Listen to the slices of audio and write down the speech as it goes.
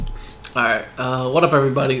Alright, what up,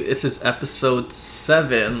 everybody? This is episode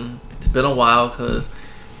 7. It's been a while because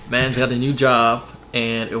man's got a new job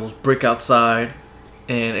and it was brick outside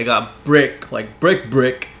and it got brick.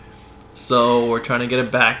 So we're trying to get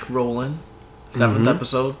it back rolling. 7th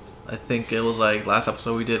episode. I think it was like last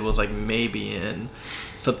episode we did was like maybe in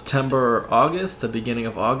September or August, the beginning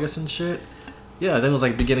of August and shit. Yeah, I think it was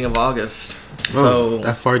like beginning of August. So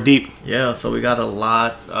that far deep. Yeah, so we got a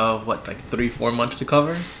lot of 3-4 months to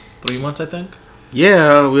cover. 3 months, I think.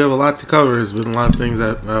 Yeah, we have a lot to cover. There's been a lot of things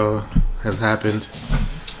that has happened.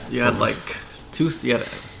 You had you had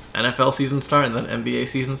NFL season start and then NBA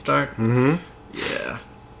season start. Mm-hmm. Yeah,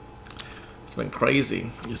 it's been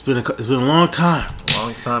crazy. It's been a long time.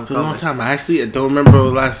 Long time. It's been a long time. I don't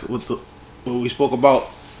remember what we spoke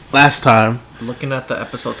about last time. Looking at the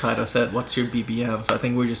episode title, said, "What's your BBM?" So I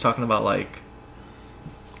think we were just talking about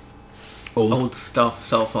old stuff,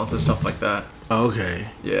 cell phones and stuff like that. Okay.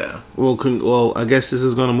 Yeah. Well, I guess this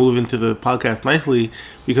is going to move into the podcast nicely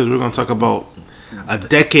because we're going to talk about a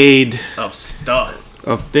decade of stuff,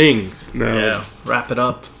 of things. Now. Yeah. Wrap it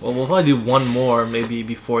up. Well, we'll probably do one more maybe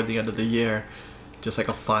before the end of the year, just like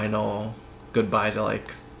a final goodbye to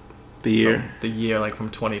the year. The year from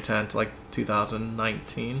 2010 to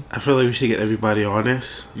 2019. I feel like we should get everybody on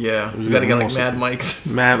this. Yeah, we gotta get mad mics.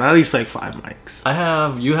 At least 5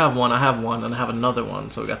 mics. You have one, I have one, and I have another one.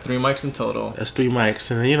 So we got 3 mics in total. That's 3 mics,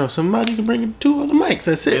 and then somebody can bring in 2 other mics.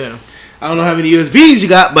 That's it. Yeah. I don't know how many USBs you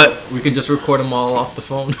got, but we can just record them all off the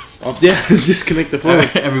phone. Yeah, disconnect the phone.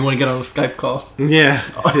 Everyone get on a Skype call. Yeah.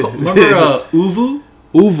 Remember Uvu?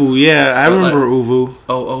 Uvu, yeah, I remember Uvu.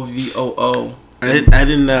 OOVOO. I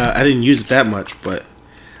didn't use it that much, but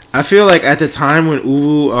I feel like at the time when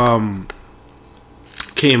Uvu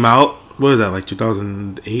came out, what was that,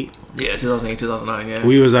 2008? Yeah, 2008, 2009, yeah.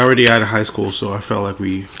 We was already out of high school, so I felt like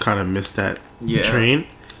we kind of missed that train.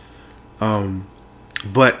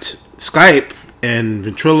 But Skype and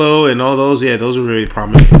Ventrilo and all those, those were very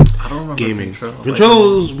prominent. I don't remember gaming.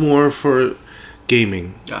 Ventrilo. Was more for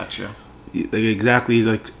gaming. Gotcha. Exactly,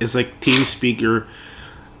 it's like TeamSpeak,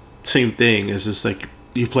 same thing. It's just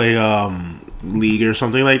you play League or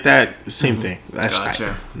something like that. Same thing. That's gotcha.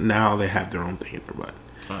 Skype. Now they have their own thing in their butt.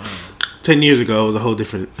 10 years ago, it was a whole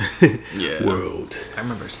different world. I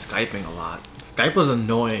remember Skyping a lot. Skype was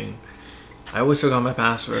annoying. I always forgot my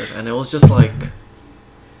password, and it was just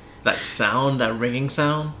that sound, that ringing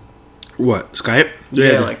sound. What, Skype?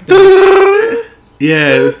 Yeah,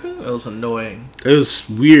 yeah. It was annoying. It was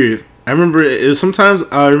weird. I remember it was sometimes.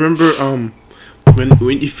 I remember when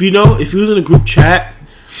if you was in a group chat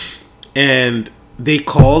and they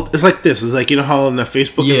called. It's like this. It's like how on the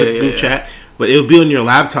Facebook is a group chat, but it'll be on your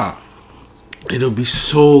laptop. It'll be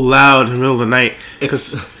so loud in the middle of the night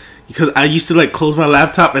because I used to close my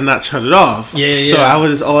laptop and not shut it off. Yeah. So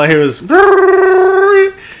all I hear was. And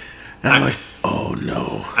I'm like, oh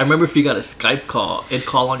no. I remember if you got a Skype call, it'd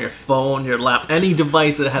call on your phone, your laptop, any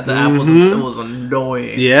device that had the app it was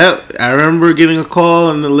annoying. Yeah, I remember getting a call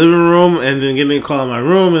in the living room and then getting a call in my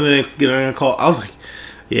room and then getting a call. I was like,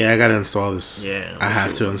 I gotta install this. Yeah. I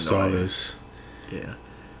have to install this. Yeah.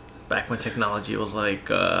 Back when technology was I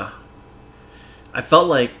felt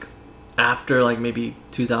like after maybe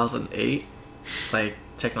 2008,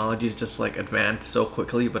 technology's just advanced so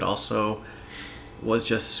quickly, but also was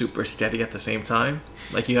just super steady at the same time.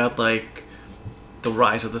 You had the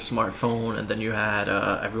rise of the smartphone, and then you had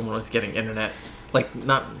everyone was getting internet.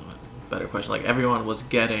 Not better question. Everyone was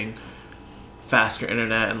getting faster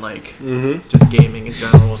internet, and just gaming in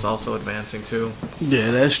general was also advancing too.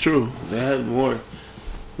 Yeah, that's true. They had more.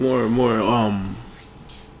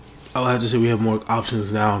 I'll have to say we have more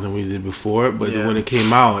options now than we did before. But when it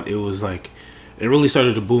came out, it was it really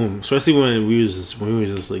started to boom, especially when we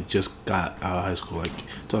just got out of high school,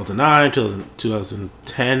 2009,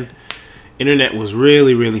 2010. Internet was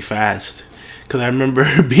really, really fast. Because I remember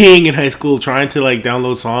being in high school trying to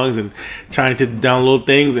download songs and trying to download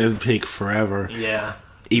things, and it'd take forever. Yeah.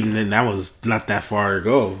 Even then, that was not that far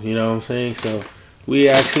ago. You know what I'm saying? So we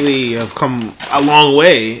actually have come a long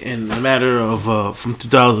way in a matter of from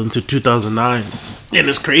 2000 to 2009, and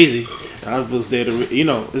it's crazy. I was there to,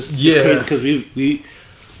 it's crazy because we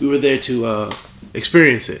were there to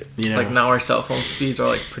experience it. Now our cell phone speeds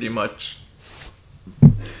are pretty much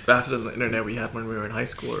faster than the internet we had when we were in high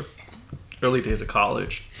school or early days of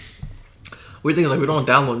college. Weird thing is we don't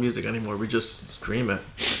download music anymore. We just stream it.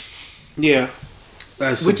 Yeah,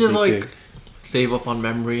 which is save up on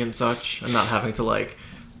memory and such, and not having to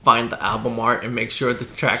find the album art and make sure the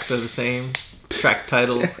tracks are the same. Track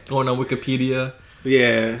titles going on Wikipedia.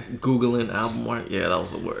 Yeah. Googling album art. Yeah, that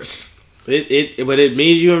was the worst. But it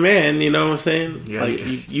made you a man. You know what I'm saying? Yeah. Like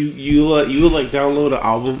you would like download an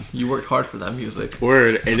album. You worked hard for that music.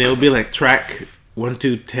 Word, and it'll be like track 1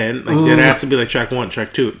 to 10. Like that has to be like track 1,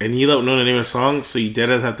 track 2, and you don't know the name of the song, so you dead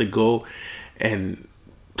have to go and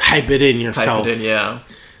type it in yourself. Type it in, yeah.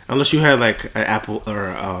 Unless you had like an Apple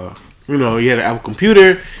or you had an Apple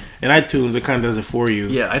computer and iTunes, it kind of does it for you.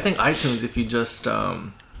 Yeah, I think iTunes, if you just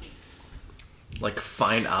like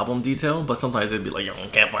find album detail, but sometimes it'd be like, you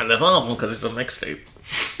can't find this album because it's a mixtape.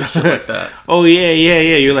 Shit like that. Oh yeah.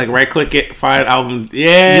 You like right click it, find album.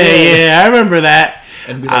 Yeah. I remember that.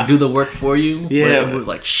 And be like, do the work for you. Yeah. But we're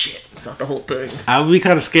like, shit, it's not the whole thing. I would be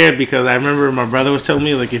kind of scared because I remember my brother was telling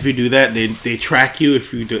me like if you do that, they track you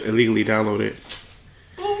if you illegally download it.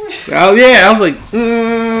 I was like,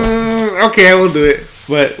 okay, I will do it,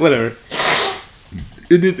 but whatever.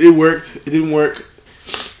 It worked. It didn't work,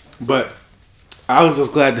 but I was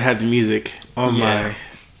just glad to have the music on my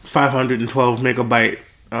 512 megabyte,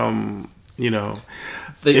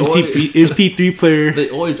 MP3 player. They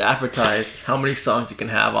always advertise how many songs you can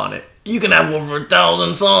have on it. You can have over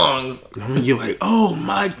 1,000 songs. I mean, you're like, oh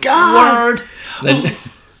my god. Word. Then,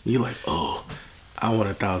 you're like, oh, I want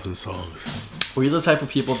 1,000 songs. Were you the type of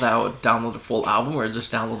people that would download a full album or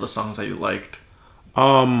just download the songs that you liked?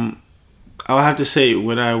 I would have to say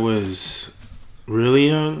when I was really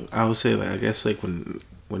young, I would say like I guess like when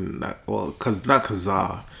not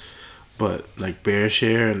Kazaa, but like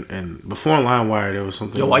Bearshare and before LimeWire there was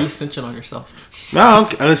something. Yo, why are you snitching on yourself? No,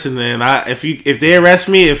 listen, man. If they arrest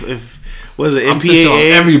me, if was it MPAA? MPAA, on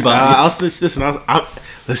everybody. I'll snitch this and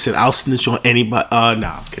I'll snitch on anybody. No,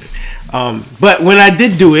 I'm kidding. But when I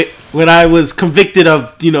did do it, when I was convicted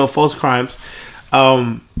of false crimes,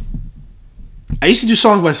 I used to do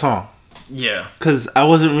song by song. Yeah, because I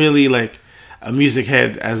wasn't really like a music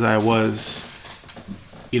head as I was,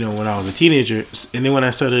 when I was a teenager. And then when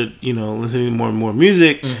I started, listening to more and more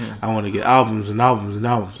music, I want to get albums and albums and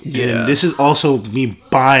albums. Yeah. And this is also me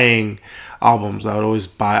buying albums. I would always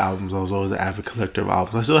buy albums. I was always an avid collector of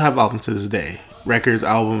albums. I still have albums to this day. Records,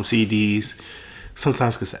 albums, CDs,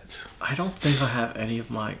 sometimes cassettes. I don't think I have any of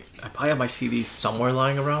my... I probably have my CDs somewhere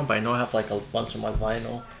lying around, but I know I have like a bunch of my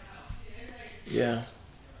vinyl. Yeah.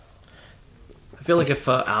 I feel like if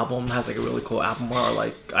an album has like a really cool album or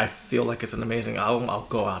like I feel like it's an amazing album, I'll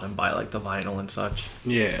go out and buy like the vinyl and such.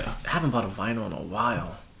 Yeah. I haven't bought a vinyl in a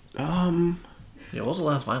while. Yeah, what was the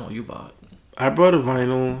last vinyl you bought? I bought a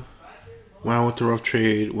vinyl when I went to Rough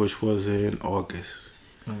Trade, which was in August.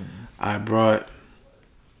 I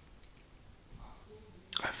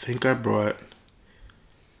think I brought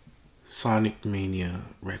Sonic Mania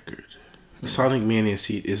record. Sonic Mania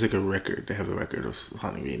is like a record. They have a record of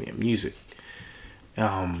Sonic Mania music.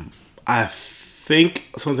 I think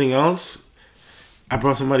something else. I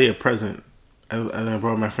brought somebody a present. I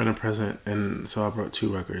brought my friend a present, and so I brought 2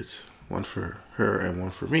 records, one for her and one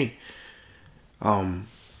for me.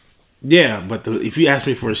 Yeah, but if you ask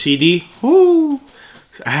me for a CD, I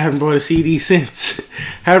haven't bought a CD since.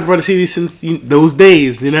 Those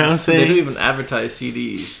days. You know what I'm saying? They don't even advertise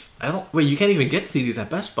CDs. Wait, you can't even get CDs at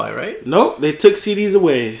Best Buy, right? Nope, they took CDs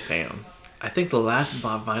away. Damn. I think the last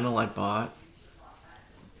vinyl I bought,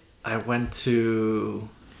 I went to...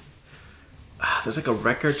 there's like a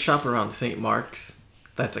record shop around St. Mark's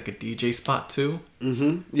that's like a DJ spot too.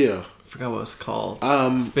 Yeah. I forgot what it's called.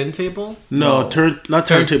 Spin Table? Not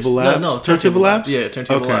Turntable Labs. No, Turntable Labs? Yeah,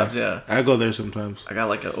 Turntable Labs, yeah. I go there sometimes. I got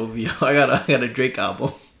like an OVO. I got a Drake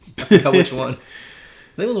album. I forgot which one. I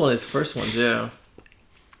think it was one of his first ones, yeah.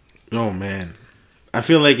 Oh man, I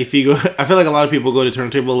feel like a lot of people go to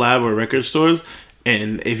Turntable Lab or record stores,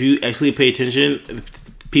 and if you actually pay attention,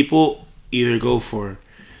 people either go for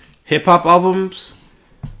hip hop albums,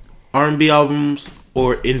 R&B albums,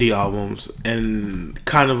 or indie albums, and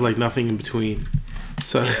kind of like nothing in between.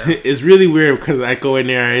 So it's really weird because I go in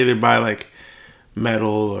there, I either buy like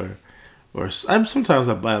metal or sometimes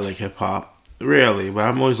I buy like hip hop. Rarely, but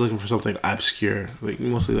I'm always looking for something obscure, like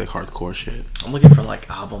mostly like hardcore shit. I'm looking for like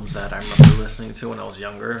albums that I remember listening to when I was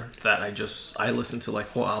younger that I listen to like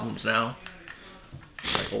full albums now.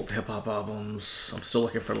 Like old hip hop albums. I'm still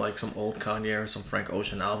looking for like some old Kanye or some Frank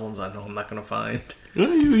Ocean albums I know I'm not gonna find.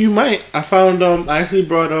 You might. I found I actually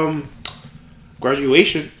brought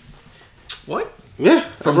Graduation. What? Yeah.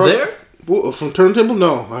 From there? From Turntable?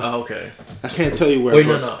 No. Oh, okay. I can't tell you where. Wait,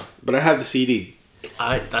 no. But I have the CD.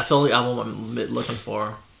 That's the only album I'm looking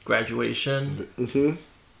for. Graduation.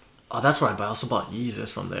 Oh, that's where I also bought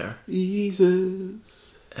Yeezus from there.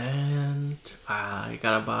 Yeezus. And I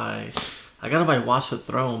gotta buy Watch the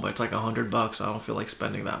Throne, but it's like $100. I don't feel like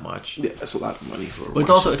spending that much. Yeah, that's a lot of money for. But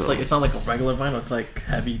it's not like a regular vinyl. It's like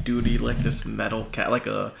heavy duty, like this metal like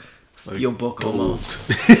a Steelbook almost.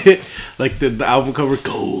 Like the album cover,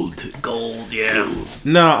 gold. Gold, yeah. Gold.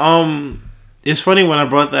 No, it's funny when I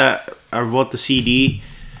brought the CD,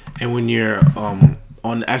 and when you're on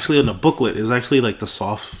the booklet, it's actually like the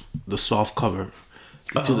soft cover.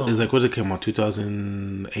 Oh. It's like, what did it come out?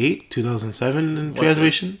 2008, 2007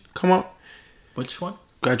 Graduation come out. Which one?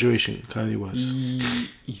 Graduation, Kanye West.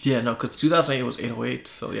 Yeah, no, because 2008 was 808,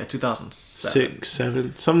 so yeah, 2007. 6,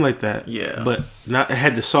 7, something like that. Yeah. But it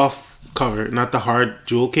had the soft cover, not the hard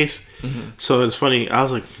jewel case. Mm-hmm. So it's funny. I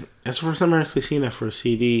was like, that's the first time I actually seen that for a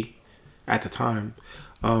CD at the time.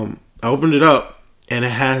 I opened it up, and it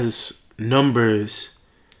has numbers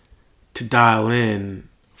to dial in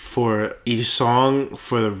for each song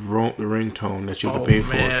for the ringtone that you have to pay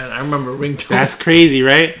for. Man, I remember ringtone. That's crazy,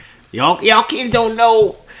 right? Y'all kids don't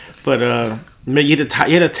know. But you had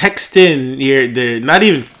to text in not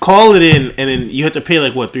even call it in, and then you had to pay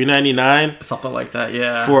like what, $3.99, something like that,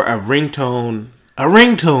 yeah, for a ringtone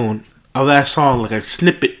of that song, like a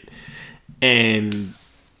snippet, and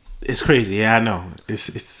it's crazy. Yeah, I know.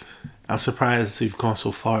 It's. I'm surprised we've gone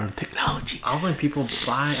so far in technology. I don't think people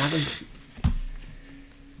buy. I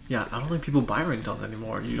don't think people buy ringtones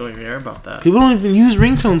anymore. You don't even hear about that. People don't even use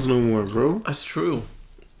ringtones no more, bro. That's true.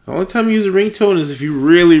 The only time you use a ringtone is if you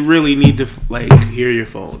really, really need to hear your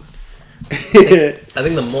phone. I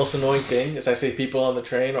think the most annoying thing is I see people on the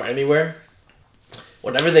train or anywhere,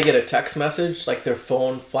 whenever they get a text message, like their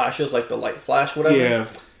phone flashes, like the light flash, whatever. Yeah.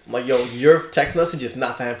 I'm like, yo, your text message is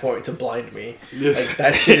not that important to blind me. Yes. Like,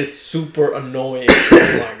 that shit is super annoying.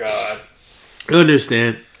 Oh my god. I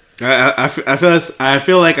understand. I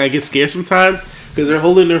feel like I get scared sometimes because they're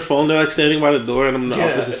holding their phone. They're like standing by the door, and I'm on the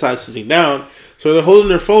opposite side sitting down. So they're holding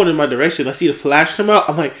their phone in my direction. I see the flash come out.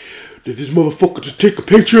 I'm like, did this motherfucker just take a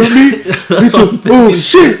picture of me? Oh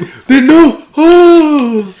shit! They know.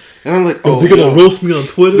 Oh, and I'm like, they're gonna roast me on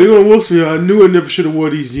Twitter. They're gonna roast me. I knew I never should have wore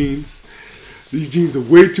these jeans. These jeans are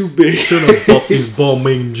way too big. Should have bought these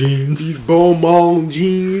Balmain jeans. These Balmain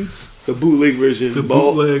jeans. The bootleg version. The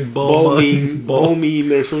bootleg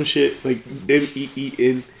Balmain or some shit. Like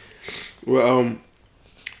M-E-E-N. Well,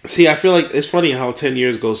 see, I feel like it's funny how 10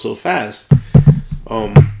 years go so fast.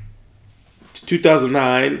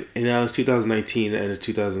 2009, and now it's 2019, and it's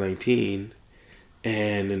 2019.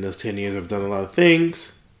 And in those 10 years, I've done a lot of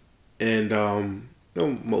things. And,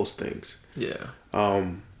 most things. Yeah.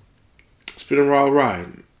 It's been a raw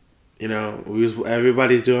ride. You know,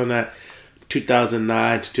 everybody's doing that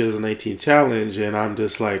 2009 to 2019 challenge, and I'm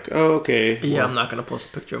just like, oh, okay. Yeah, well, I'm not gonna post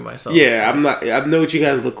a picture of myself. Yeah, I'm not. I know what you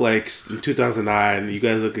guys look like in 2009. You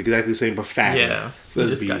guys look exactly the same, but fat. Yeah, you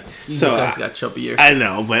guys got chubbier. I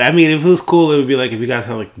know, but I mean, if it was cool, it would be like if you guys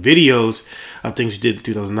had like videos of things you did in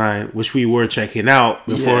 2009, which we were checking out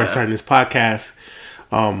before starting this podcast.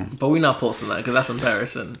 But we're not posting that because that's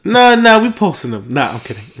embarrassing. No, we posting them. Nah, I'm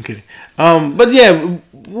kidding. But yeah,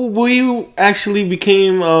 we actually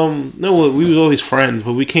became we were always friends,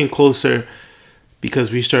 but we came closer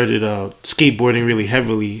because we started skateboarding really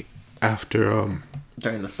heavily after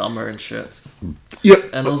during the summer and shit. Yep.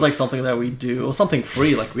 And it was like something that we do. It was something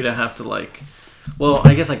free. Like we didn't have to like. Well,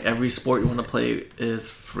 I guess like every sport you want to play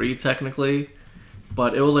is free technically,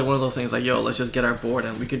 but it was like one of those things like, yo, let's just get our board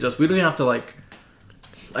and we don't have to like.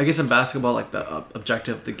 I guess in basketball, like the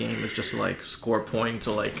objective of the game is just to like score points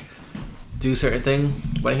or like do certain thing.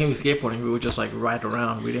 When it came to skateboarding, we would just like ride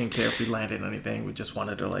around. We didn't care if we landed anything. We just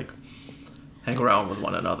wanted to like hang around with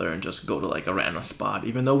one another and just go to like a random spot.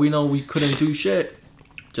 Even though we know we couldn't do shit,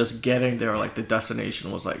 just getting there, like the destination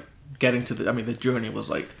was like getting to the journey was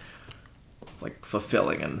like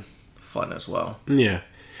fulfilling and fun as well. Yeah,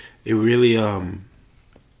 it really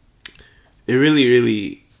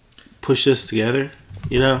really pushed us together.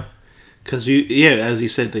 You know, because as you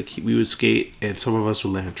said, like we would skate, and some of us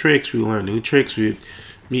would learn tricks. We would learn new tricks. We would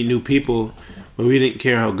meet new people, but we didn't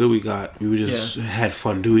care how good we got. We just had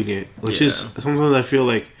fun doing it. Which is sometimes I feel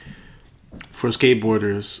like for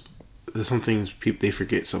skateboarders, there's some things they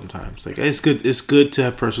forget sometimes. Like it's good to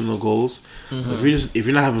have personal goals. Mm-hmm. If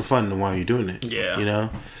you're not having fun, then why are you doing it? Yeah, you know.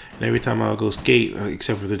 And every time I would go skate,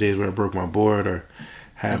 except for the days where I broke my board or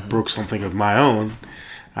broke something of my own,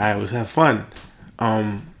 I always have fun.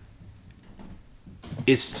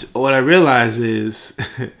 It's what I realize is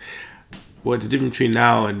what the difference between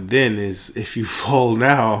now and then is if you fall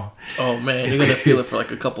now. Oh man, you're gonna feel it for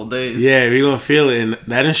like a couple days. Yeah, you're gonna feel it, and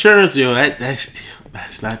that insurance,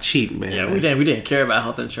 that's not cheap, man. Yeah, we didn't care about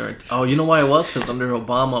health insurance. Oh, you know why it was? Because under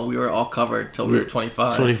Obama, we were all covered till we were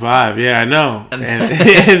 25. 25, yeah, I know.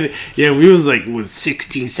 And yeah, we was like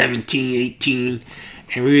 16, 17, 18.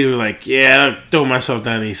 And we were like, yeah, I'll throw myself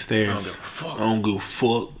down these stairs. I don't give a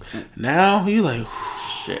fuck. Now you like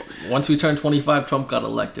shit. Once we turned 25, Trump got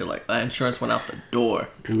elected. Like that insurance went out the door.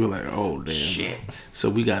 We were like, oh damn. Shit. So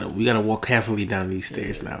we gotta walk carefully down these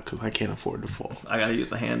stairs now because I can't afford to fall. I gotta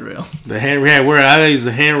use a handrail. The handrail. Where I gotta use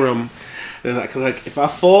the handrail. Like if I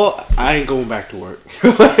fall, I ain't going back to work.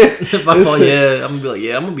 If I fall, I'm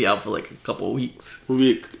gonna be out for like a couple of weeks. We'll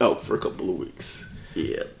be out for a couple of weeks.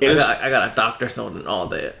 Yeah, I got a doctor's note and all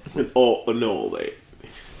that. All that.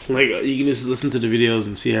 Like you can just listen to the videos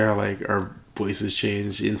and see how like our voices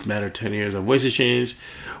changed in the matter of 10 years. Our voices changed.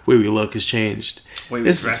 Way we look has changed. Way we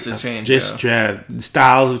dress has changed.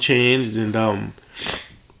 Styles have changed, and I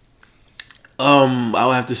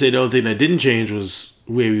would have to say the only thing that didn't change was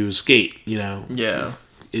where we would skate. You know. Yeah.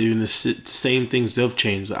 Even the same things have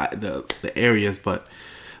changed, the areas, but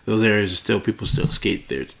those areas are still people still skate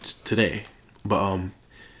there today. But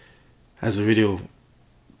as the video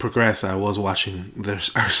progressed, I was watching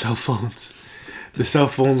our cell phones. The cell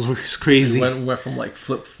phones were crazy. We went from like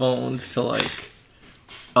flip phones to like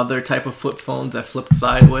other type of flip phones that flipped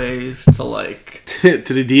sideways to like to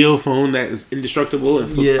the Dio phone that is indestructible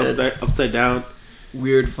and flipped upside down.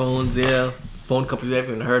 Weird phones, yeah. Phone companies I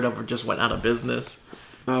haven't even heard of or just went out of business.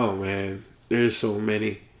 Oh man, there's so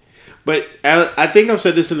many. But I think I've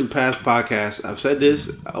said this in the past podcasts. I've said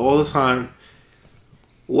this all the time.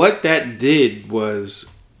 What that did was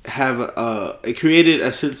it created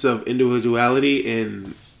a sense of individuality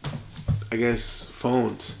in, I guess,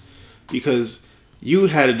 phones, because you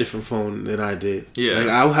had a different phone than I did. Yeah, like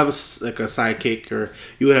I would have a Sidekick, or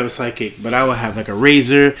you would have a Sidekick, but I would have like a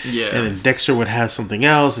Razor. Yeah, and then Dexter would have something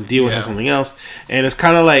else, and Dio would have something else, and it's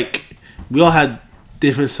kind of like we all had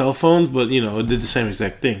different cell phones, but you know, it did the same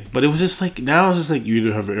exact thing. But it was just like now it's just like you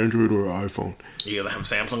either have an Android or an iPhone. You either have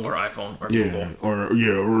Samsung or iPhone or Google.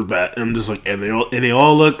 or that. And I'm just like, and they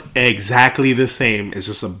all look exactly the same. It's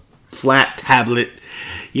just a flat tablet,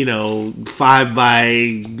 5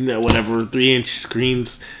 by whatever 3-inch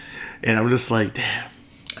screens, and I'm just like, damn.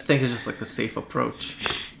 I think it's just like the safe approach.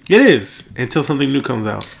 It is until something new comes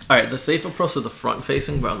out. All right, the safe approach is the front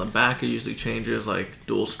facing, but on the back it usually changes like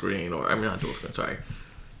dual screen, or not dual screen. Sorry,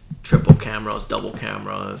 triple cameras, double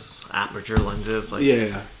cameras, aperture lenses. Like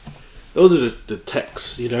those are the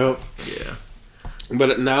techs, Yeah.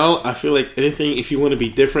 But now I feel like anything, if you want to be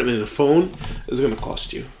different in the phone, is going to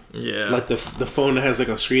cost you. Yeah. Like the phone that has like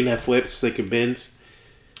a screen that flips, like it bends.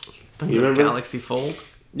 You remember Galaxy Fold?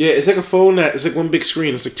 Yeah, it's like a phone it's like one big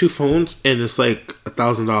screen. It's like two phones, and it's like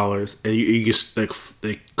 $1,000, and you just like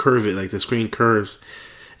they curve it, like the screen curves.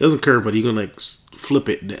 It doesn't curve, but you can like flip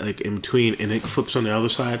it like in between, and it flips on the other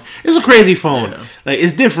side. It's a crazy phone. Yeah. Like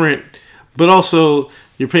it's different, but also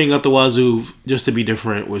you're paying out the wazoo just to be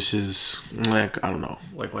different, which is like I don't know.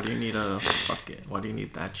 Like, why do you need why do you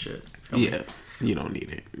need that shit? Yeah, you don't need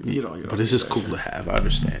it. You don't. But it's just cool to have. I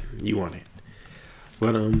understand. You want it.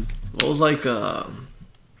 But what was like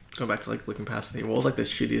going back to like looking past the what was like the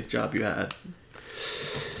shittiest job you had?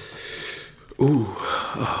 Ooh,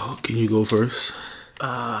 can you go first?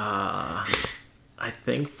 I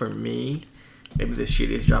think for me, maybe the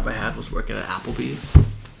shittiest job I had was working at Applebee's.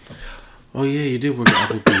 Oh yeah, you did work at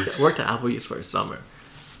Applebee's. I worked at Applebee's for a summer,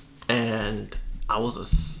 and I was a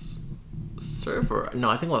server. No,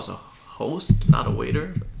 I think I was a host, not a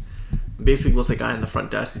waiter. Basically, was the guy in the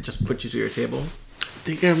front desk that just put you to your table. I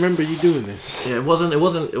think I remember you doing this. Yeah, it was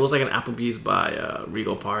like an Applebee's by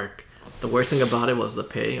Regal Park. The worst thing about it was the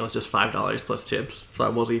pay. It was just $5 plus tips, so I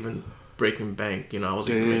wasn't even breaking bank. I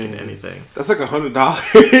wasn't even making anything. That's like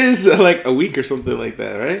 $100 like a week or something like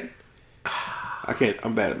that, right? I can't.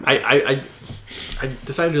 I'm bad at math. I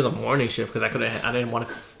decided to do the morning shift because I didn't want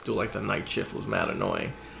to do like the night shift. It was mad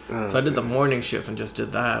annoying. So I did the morning shift and just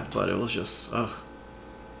did that, but it was just it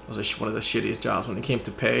was one of the shittiest jobs when it came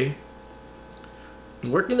to pay.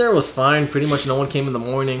 Working there was fine. Pretty much no one came in the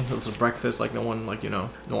morning. It was a breakfast. Like no one no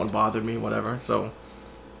one bothered me. Whatever. So,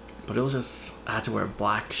 but it was just I had to wear a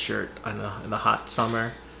black shirt in the hot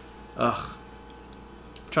summer. Ugh.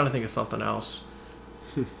 I'm trying to think of something else.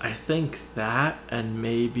 I think that and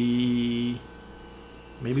maybe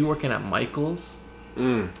working at Michael's.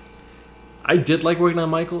 I did like working at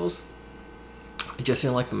Michael's. I just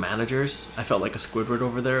didn't like the managers. I felt like a Squidward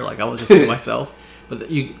over there. Like I was just to myself. But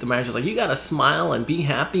the manager's like, you gotta smile and be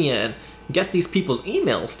happy and get these people's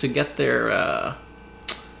emails to get their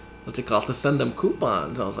what's it called, to send them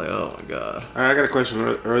coupons. I was like, oh my god. All right, I got a question.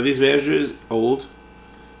 Are these managers old?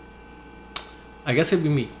 I guess it'd be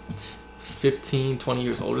me 15, 20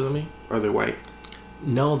 years older than me. Are they white?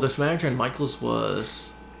 No, this manager in Michael's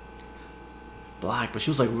was black, but she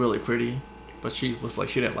was like really pretty. But she was like,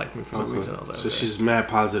 she didn't like me for some reason. I was like, so okay. She's mad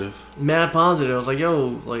positive. Mad positive. I was like,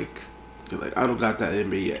 yo, like, You're like, I don't got that in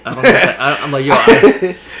me yet. I don't know I'm like, yo,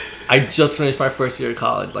 I just finished my first year of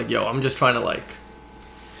college. Like, yo, I'm just trying to like.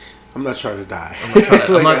 I'm not trying to die.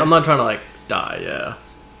 I'm not trying to like die.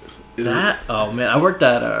 Yeah. Oh man, I worked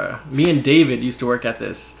at. Me and David used to work at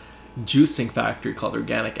this juicing factory called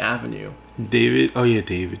Organic Avenue. David. Oh yeah,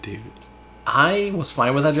 David. I was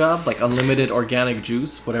fine with that job, like unlimited organic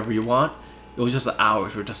juice, whatever you want. It was just the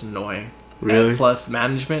hours were just annoying. Really? And plus,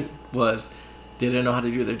 management they didn't know how to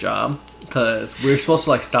do their job because we were supposed to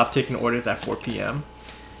like stop taking orders at 4 p.m.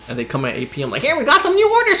 and they come at 8 p.m. like, hey, we got some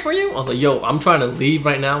new orders for you. I was like, yo, I'm trying to leave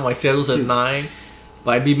right now. My schedule says 9,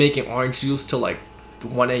 but I'd be making orange juice till like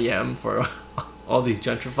 1 a.m. for all these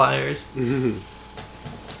gentrifiers. Mm-hmm.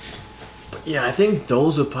 But yeah, I think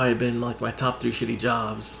those have probably been like my top 3 shitty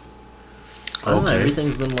jobs. I don't know,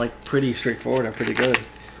 everything's been like pretty straightforward and pretty good.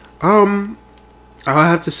 I'll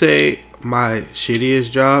have to say my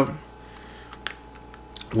shittiest job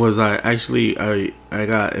was I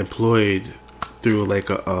got employed through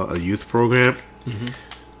like a youth program,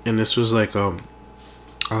 and this was like I'll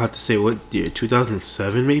have to say what year,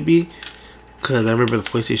 2007 maybe, because I remember the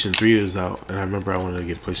PlayStation 3 was out, and I remember I wanted to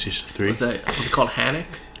get a PlayStation 3. Was it called Hannick?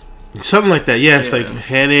 Something like that, yeah. It's like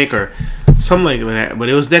Hannick or something like that. But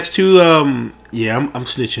it was next to I'm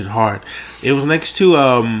snitching hard. It was next to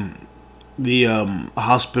the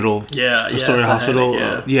hospital. Yeah, the Astoria Hospital.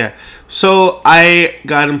 Hannick, yeah. So I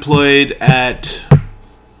got employed at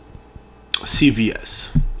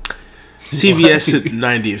CVS. CVS at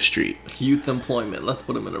 90th Street. Youth employment. Let's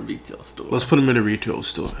put them in a retail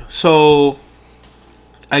store. So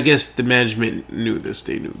I guess the management knew this.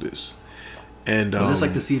 They knew this. And was this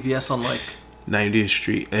like the CVS on like 90th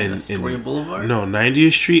Street and Astoria Boulevard? No,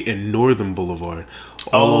 90th Street and Northern Boulevard.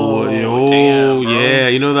 Damn, yeah.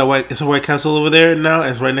 You know that it's a White Castle over there now?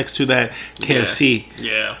 It's right next to that KFC.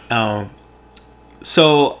 Yeah.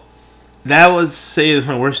 So that was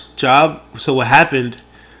my worst job. So what happened,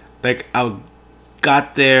 like I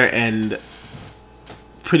got there and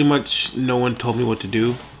pretty much no one told me what to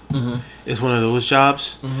do. Mm-hmm. It's one of those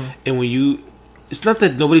jobs. Mm-hmm. And it's not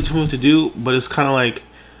that nobody told me what to do, but it's kind of like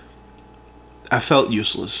I felt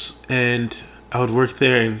useless. And I would work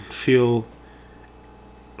there and feel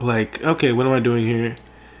like, okay, what am I doing here?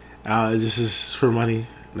 This is for money.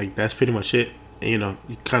 Like, that's pretty much it. And,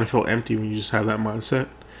 you kind of feel empty when you just have that mindset.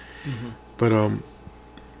 Mm-hmm. But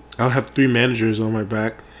I would have 3 managers on my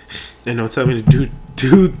back, and they'll tell me to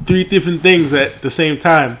do 3 different things at the same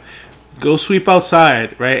time. Go sweep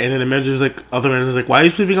outside, right? And then the other manager's like, why are you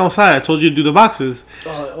sweeping outside? I told you to do the boxes.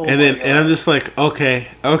 And I'm just like, okay.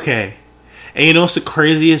 And you know what's the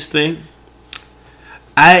craziest thing?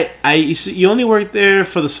 You only work there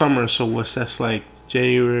for the summer, so that's like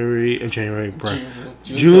January, bro.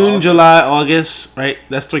 June, July, August, right?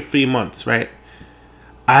 That's like 3 months, right?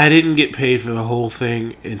 I didn't get paid for the whole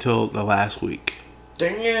thing until the last week.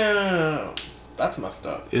 Damn. That's messed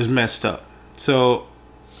up. It was messed up. So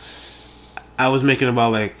I was making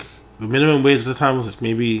about like the minimum wage at the time was like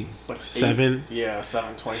maybe like $7.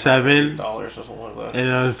 $7 or something like that.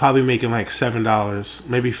 And I was probably making like $7,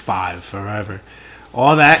 maybe $5 or whatever.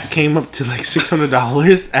 All that came up to like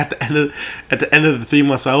 $600 at the end of the 3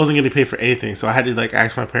 months. So I wasn't getting paid for anything. So I had to like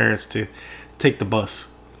ask my parents to take the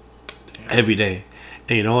bus every day.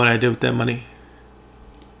 And you know what I did with that money?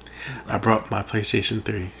 I brought my PlayStation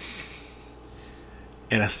 3.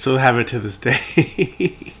 And I still have it to this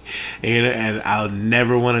day. and I'll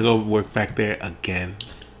never want to go work back there again.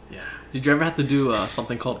 Yeah. Did you ever have to do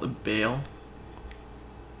something called the bail?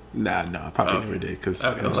 Nah, no, I probably never did. Cause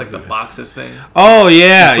it was like the boxes thing. Oh,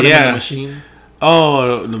 yeah, you put them in yeah. the machine.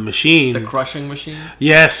 Oh, the machine. The crushing machine?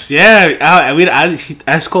 Yes, yeah.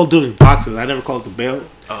 I called doing boxes. I never called it the bail.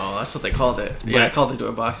 Oh, that's what they called it. Yeah, I called it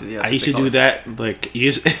doing boxes. Yeah, I used to do that. Like,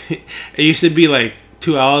 it used to be like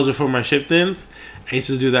 2 hours before my shift ends. I used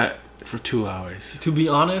to do that for 2 hours. To be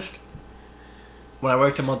honest, when I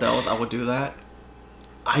worked at Modell's, I would do that.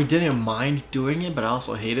 I didn't mind doing it, but I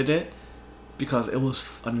also hated it because it was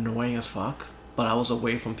annoying as fuck. But I was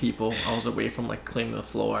away from people. I was away from like cleaning the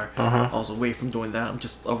floor. I was away from doing that. I'm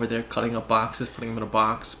just over there cutting up boxes, putting them in a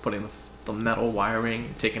box, putting the metal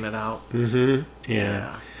wiring, taking it out. Mm-hmm.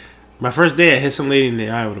 Yeah. My first day, I hit some lady in the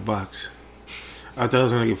eye with a box. I thought I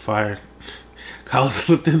was gonna get fired. I was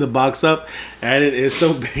lifting the box up, and it's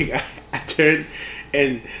so big. I turned,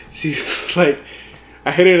 and she's like,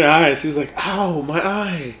 I hit her in the eye. She's like, "Ow, my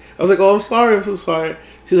eye." I was like, "Oh, I'm sorry. I'm so sorry."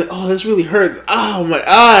 She's like, "Oh, this really hurts. Oh, my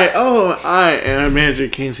eye. Oh, my eye." And our manager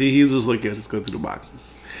came. He was just like, "Yeah, just go through the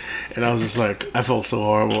boxes." And I was just like, I felt so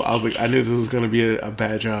horrible. I was like, I knew this was gonna be a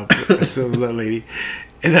bad job. So that lady,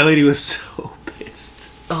 and that lady was so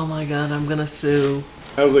pissed. Oh my god, I'm gonna sue.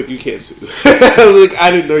 I was like, you can't sue. I was like,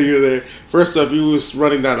 I didn't know you were there. First off, you was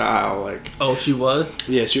running down the aisle. Like, oh, she was?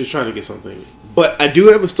 Yeah, she was trying to get something. But I do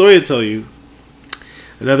have a story to tell you.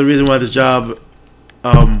 Another reason why this job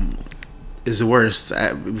is the worst.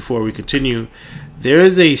 Before we continue, there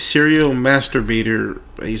is a serial masturbator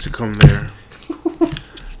that used to come there.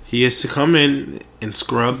 He used to come in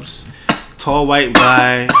scrubs. Tall white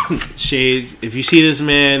guy, shades. If you see this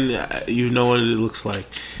man, you know what it looks like.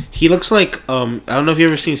 He looks like I don't know if you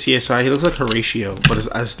ever seen CSI. He looks like Horatio,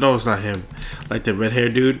 but I just know it's not him. Like the red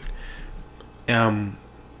haired dude.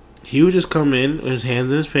 He would just come in with his hands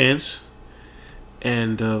in his pants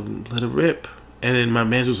and let it rip. And then my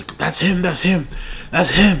man was like, "That's him. That's him. That's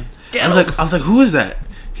him." I was like, "Who is that?"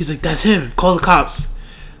 He's like, "That's him. Call the cops."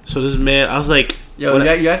 So this man, I was like. Yo,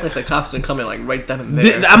 you act like the cops didn't come in like right then and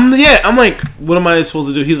there. I'm like, what am I supposed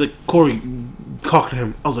to do? He's like, Corey, talk to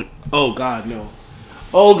him. I was like, oh God, no.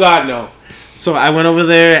 Oh God, no. So I went over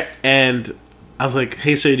there and I was like,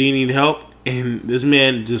 hey sir, do you need help? And this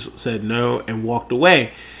man just said no and walked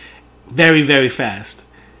away very, very fast.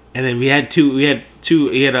 And then we had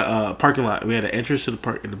a parking lot. We had an entrance to the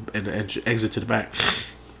park and an exit to the back.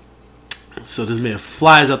 So this man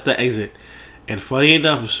flies up the exit. And funny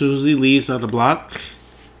enough, as soon as he leaves on the block,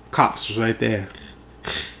 cops was right there.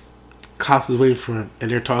 Cops was waiting for him, and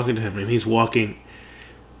they're talking to him, and he's walking.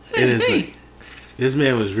 And it's like, this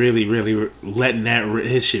man was really, really letting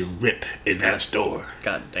his shit rip in that store.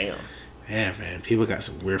 God damn. Yeah, man, people got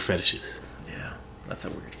some weird fetishes. Yeah, that's a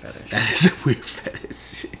weird fetish. That is a weird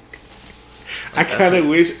fetish. I kind of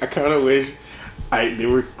wish they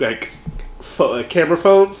were like camera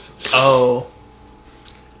phones. Oh.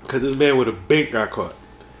 Because this man with a bank got caught.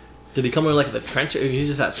 Did he come in like the trench? He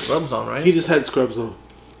just had scrubs on, right? He just had scrubs on.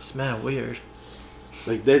 It's mad weird.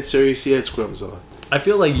 Like dead serious, he had scrubs on. I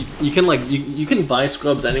feel like you can buy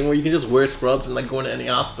scrubs anywhere. You can just wear scrubs and like go into any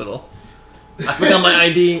hospital. I forgot my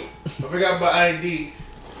ID.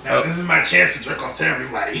 Now this is my chance to jerk off to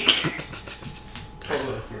everybody.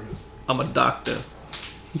 I'm a doctor.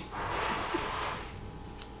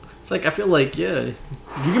 It's like I feel like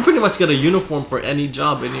you can pretty much get a uniform for any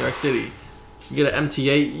job in New York City. You get an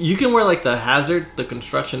MTA. You can wear like the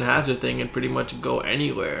construction hazard thing, and pretty much go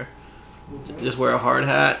anywhere. Just wear a hard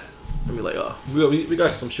hat and be like, oh, we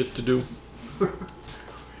got some shit to do.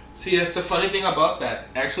 See, that's the funny thing about that.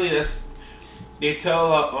 Actually, they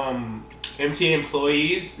tell MTA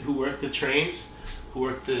employees who work the trains, who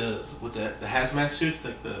work the hazmat suits,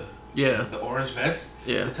 like the orange vest.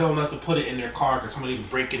 Yeah. They tell them not to put it in their car because somebody would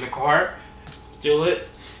break in the car, steal it.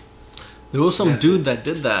 There was some dude that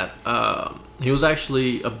did that. He was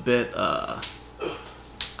actually a bit. I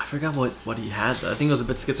forgot what he had. I think it was a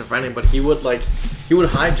bit schizophrenic, but he would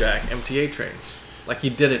hijack MTA trains. Like he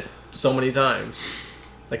did it so many times.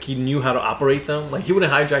 Like he knew how to operate them. Like he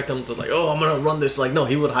wouldn't hijack them to like, oh, I'm gonna run this. Like no,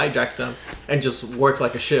 he would hijack them and just work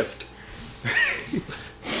like a shift.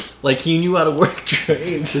 Like he knew how to work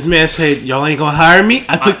trains. This man said, "Y'all ain't gonna hire me.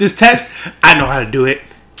 I took this test. I know how to do it.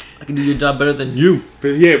 I can do your job better than you." But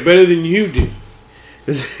yeah, better than you do.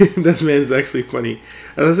 This man's actually funny.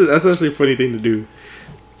 That's actually a funny thing to do.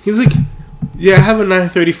 He's like, "Yeah, I have a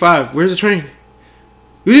 935. Where's the train?"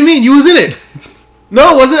 What do you mean? You was in it?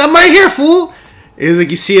 No, it wasn't. I'm right here, fool. It's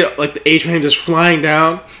like you see it, like the A train just flying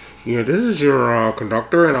down. You know, this is your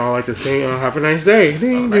conductor, and I'd like to say, have a nice day.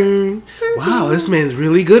 Ding, ding. Wow, this man's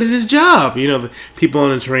really good at his job. You know, the people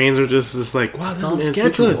on the trains are just like, wow, this man's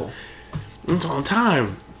schedule. It's on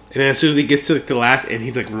time. And then as soon as he gets to the last end,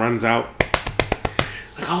 he like runs out.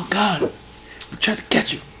 Like, oh God, I'm trying to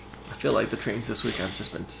catch you. I feel like the trains this week have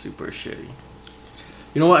just been super shitty.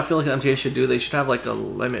 You know what I feel like the MTA should do? They should have like a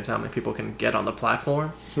limit to how many people can get on the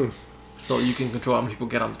platform. So you can control how many people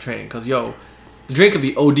get on the train. Because, the train could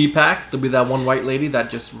be OD packed. There'll be that one white lady that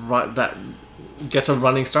just that gets a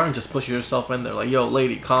running start and just pushes herself in there. Like, yo,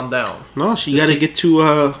 lady, calm down. No, she got to get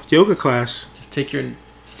to yoga class. Just take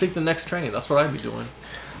the next train. That's what I'd be doing.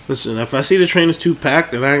 Listen, if I see the train is too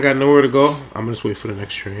packed and I ain't got nowhere to go, I'm going to wait for the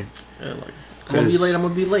next train. Yeah, like, I'm going to be late. I'm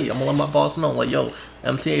going to be late. I'm going to let my boss know. Like, yo,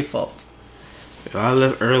 MTA fault. I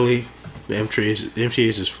left early. The MTA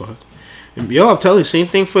is just fucked. And, I'm telling you, same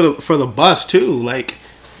thing for the bus too. Like,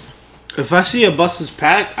 if I see a bus is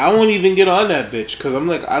packed, I won't even get on that bitch because I'm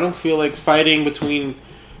like, I don't feel like fighting between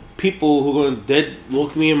people who are gonna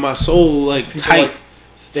look me in my soul like people tight. Like,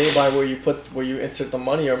 stay by where you insert the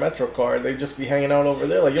money or Metro card. They just be hanging out over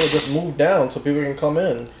there. Like, yo, just move down so people can come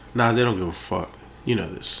in. Nah, they don't give a fuck. You know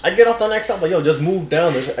this. I get off the next stop. Like, yo, just move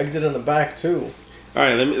down. There's an exit in the back too. All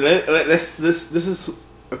right, this is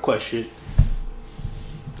a question.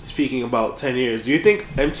 Speaking about 10 years, do you think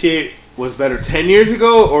MTA was better 10 years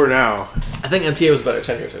ago or now? I think MTA was better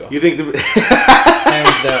 10 years ago. You think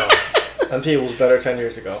Hands down. MTA was better 10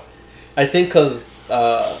 years ago. I think because,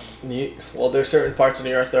 there's certain parts of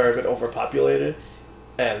New York that are a bit overpopulated,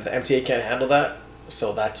 and the MTA can't handle that,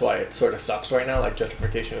 so that's why it sort of sucks right now. Like,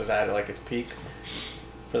 gentrification is at, like, its peak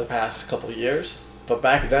for the past couple of years. But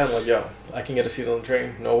back then, like, yo, I can get a seat on the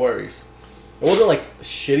train, no worries. It wasn't, like,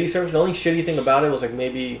 shitty service. The only shitty thing about it was, like,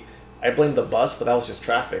 maybe I blamed the bus, but that was just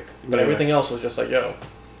traffic. But everything else was just like, yo,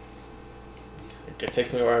 it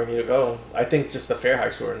takes me where I need to go. I think just the fare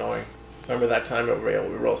hikes were annoying. Remember that time at rail,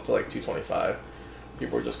 we rose to like $2.25.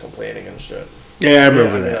 People were just complaining and shit. Yeah, I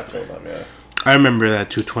remember that. I feel them, yeah. I remember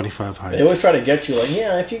that $2.25 hike. They always try to get you like,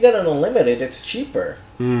 yeah, if you get an unlimited, it's cheaper.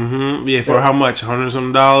 Mm-hmm. Yeah, for how much?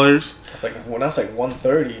 $100-some? It's like when I was like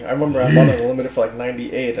 $130. I remember I bought an unlimited for like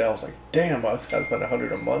 $98, and I was like, damn, I was gotta spend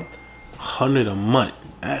 $100 a month. $100 a month.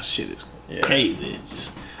 That shit is crazy. It's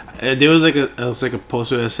just, there was like a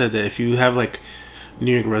poster that said that if you have like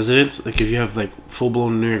New York residents, like if you have like full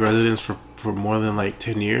blown New York residents for more than like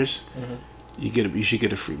 10 years, you should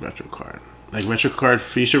get a free Metro card. Like Metro card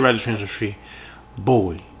free, you should ride the trains for free.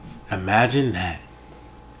 Boy, imagine that.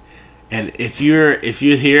 And if you're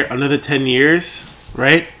here another 10 years,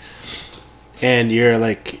 right? And you're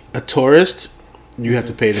like a tourist, you have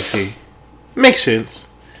to pay the fee. Makes sense.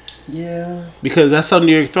 Yeah. Because that's how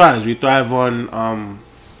New York thrives. We thrive on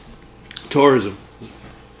tourism.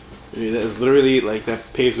 I mean, that's literally like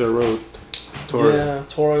that paves our road. Tourism. Yeah,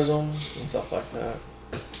 tourism and stuff like that.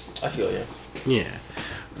 I feel you. Yeah.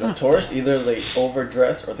 The tourists, either they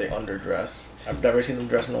overdress or they underdress. I've never seen them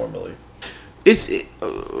dress normally.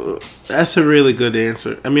 That's a really good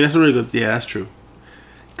answer. I mean, that's a really good... Yeah, that's true.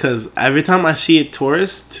 Because every time I see a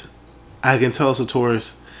tourist, I can tell it's a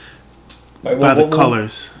tourist by the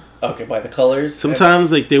colors. Okay, by the colors.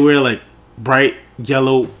 Sometimes, like, they wear, like, bright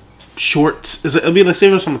yellow shorts. It'll be, like, say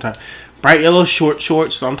for summertime. Bright yellow shorts.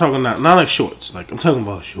 So I'm talking not like shorts. Like, I'm talking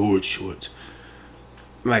about shorts.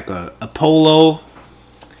 Like a polo.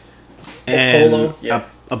 And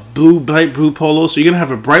a bright blue polo. So you're going to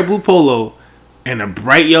have a bright blue polo and a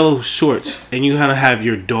bright yellow shorts. And you kind of have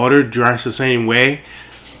your daughter dressed the same way.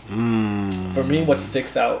 For me, what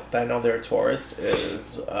sticks out that I know they're a tourist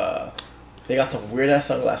is they got some weird ass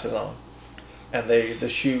sunglasses on, and the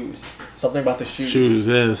shoes. Something about the shoes. Shoes,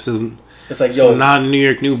 yeah. It's like yo, non New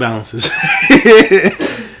York New Balances.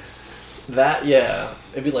 That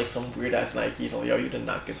it'd be like some weird ass Nikes. Oh, yo, you did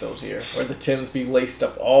not get those here. Or the Tims be laced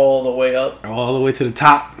up all the way up, all the way to the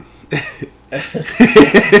top. I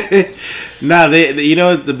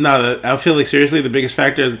feel like seriously, the biggest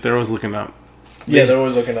factor is that they're always looking up. They're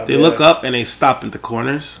always looking up. They look up and they stop at the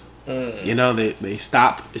corners. You know, they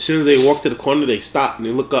stop. As soon as they walk to the corner, they stop and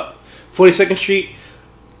they look up. 42nd Street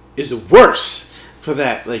is the worst for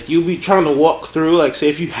that. Like, you'll be trying to walk through, like, say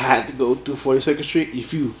if you had to go through 42nd Street,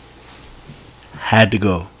 if you had to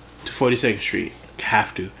go to 42nd Street,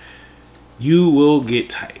 have to, you will get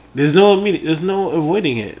tight. There's no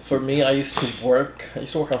avoiding it. For me, I used to work on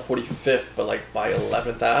 45th, but like by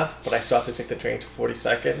 11th Ave, but I still have to take the train to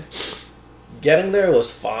 42nd. Getting there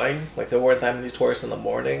was fine. Like, there weren't that many tourists in the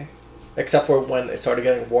morning, except for when it started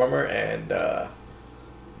getting warmer. And I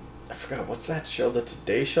forgot, what's that show? The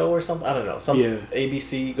Today Show or something? I don't know. Some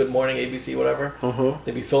ABC, Good Morning ABC, whatever.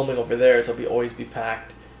 They'd be filming over there, so it'd always be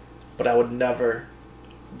packed. But I would never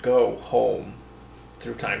go home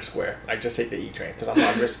through Times Square. I just take the E train because I'm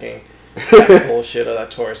not risking that bullshit or that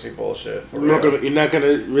touristy bullshit. You're not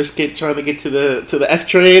gonna risk it trying to get to the F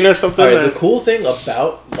train or something. Right, the cool thing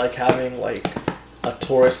about like having like a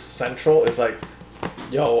tourist central is like,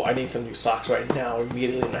 yo, I need some new socks right now.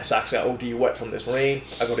 Immediately my socks got OD wet from this rain.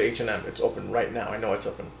 I go to H&M. It's open right now. I know it's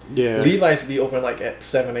open. Yeah. Levi's be open like at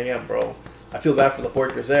 7 a.m., bro. I feel bad for the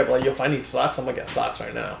workers there, but like, yo, if I need socks, I'm gonna get socks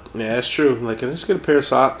right now. Yeah, that's true. Like, just get a pair of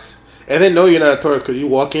socks. And they know you're not a tourist because you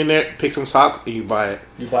walk in there, pick some socks, and you buy it.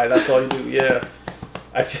 You buy it. That's all you do. Yeah.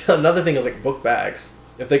 I feel another thing is like book bags.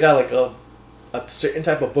 If they got like a certain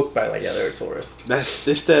type of book bag, like, yeah, they're a tourist. That's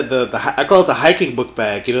this the I call it the hiking book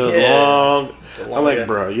bag. You know, long. I'm like,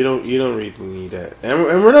 bro, you don't really need that. And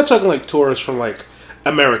we're not talking like tourists from like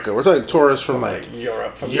America. We're talking tourists from like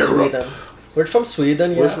Europe, Sweden. We're from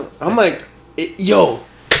Sweden. Yeah. I'm like, yo.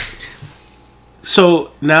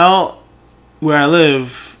 So now, where I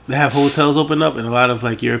live, they have hotels open up, and a lot of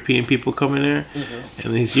like European people come in there,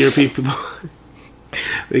 and these European people,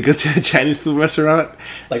 they go to the Chinese food restaurant,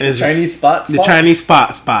 like the Chinese spot. The Chinese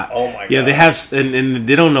spot. Oh my god! Yeah, they have, and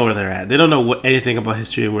they don't know where they're at. They don't know anything about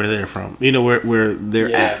history of where they're from. You know where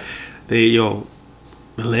they're at. The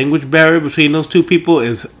language barrier between those two people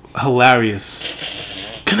is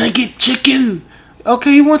hilarious. Can I get chicken?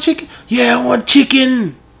 Okay, you want chicken? Yeah, I want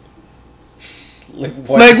chicken.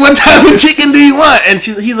 Like, what type of chicken do you want? And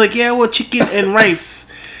he's like, yeah, well, chicken and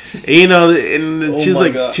rice. And, you know, and she's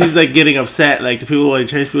like getting upset. Like the people like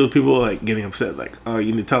Chinese food, people are like getting upset. Like, oh,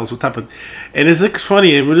 you need to tell us what type of. And it's like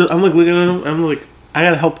funny. And I'm like looking at him. I'm like, I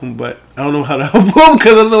gotta help him, but I don't know how to help him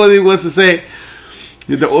because I don't know what he wants to say.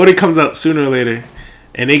 The order comes out sooner or later,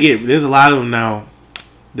 and there's a lot of them now.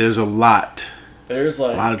 There's a lot. There's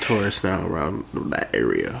like a lot of tourists now around that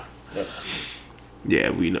area. Yep. Yeah,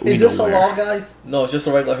 we know. Is this halal, guys? No, it's just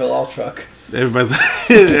a regular halal truck. Everyone's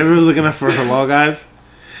looking up for halal guys.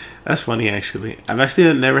 That's funny, actually. I've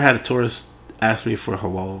actually never had a tourist ask me for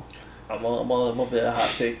halal. I'm a bit of a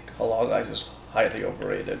hot take. Halal guys is highly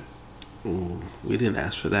overrated. Ooh, we didn't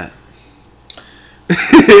ask for that.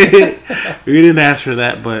 We didn't ask for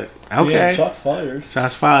that, but okay. Yeah, shots fired.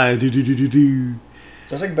 Shots fired. Do.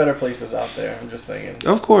 There's like better places out there. I'm just saying.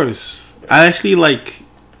 Of course, I actually like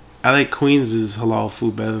Queens' halal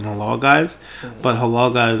food better than halal guys, but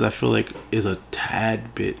halal guys I feel like is a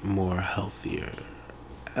tad bit more healthier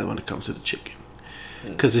when it comes to the chicken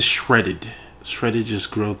because it's shredded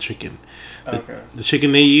just grilled chicken. The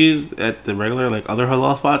chicken they use at the regular like other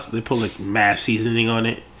halal spots, they put like mad seasoning on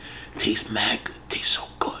it. Tastes mad good. Tastes so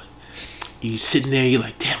good. You sitting there, you're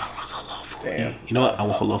like, damn, I want halal food. Damn. You know what? I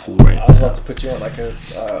want halal food right now. I was about to put you on like a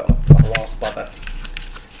halal spot that's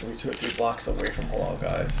maybe 2 or 3 blocks away from halal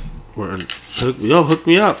guys. Hook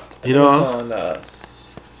me up. You know,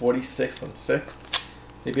 it's on 46th and 6th.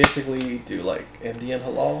 They basically do like Indian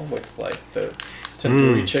halal with like the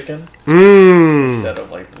tandoori chicken instead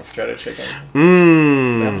of like the shredded chicken.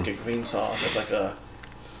 They have like a green sauce. It's like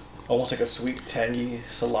almost like a sweet, tangy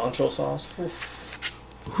cilantro sauce. Oof.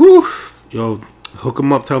 Whew. Yo, hook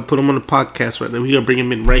him up. Put him on the podcast right now. We gotta bring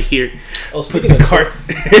him in right here. Oh, speaking of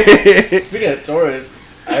tourists,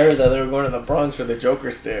 I heard that they were going to the Bronx for the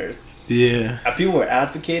Joker stairs. Yeah. And people were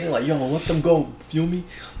advocating, like, yo, let them go. Feel me?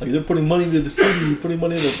 Like, they're putting money into the city, putting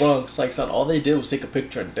money into the Bronx. Like, son, all they did was take a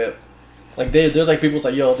picture and dip. Like, there's like people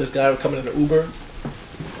like, yo, this guy would come in an Uber,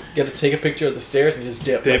 get to take a picture of the stairs and just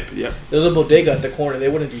dip. Like, yeah. There's a bodega at the corner. They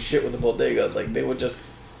wouldn't do shit with the bodega. Like, they would just,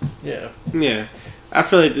 yeah. Yeah. I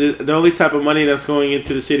feel like the only type of money that's going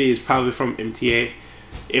into the city is probably from MTA.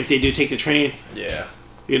 If they do take the train. Yeah.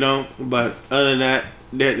 You know? But other than that,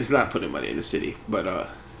 it's not putting money in the city. But,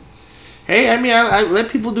 hey, I mean, I let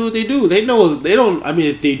people do what they do. They know,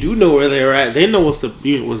 if they do know where they're at, they know what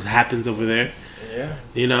happens over there. Yeah.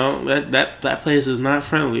 You know, that place is not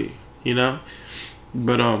friendly, you know?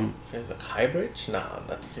 But, Is it Highbridge? Nah,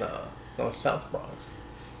 that's not. No, it's South Bronx.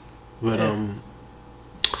 But,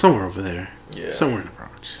 somewhere over there. Yeah. Somewhere in the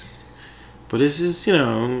Bronx. But it's just, you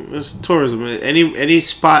know, it's tourism. Any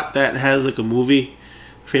spot that has, like,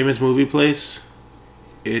 famous movie place,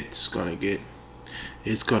 it's gonna get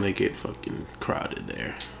fucking crowded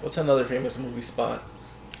there. What's another famous movie spot?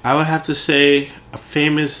 I would have to say a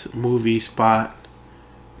famous movie spot.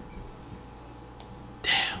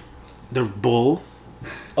 Damn. The Bull.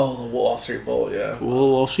 Oh, the Wall Street Bowl, yeah.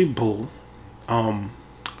 Wall Street Bull.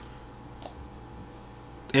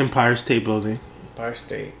 Empire State Building. Empire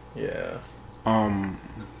State, yeah. I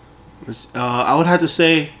would have to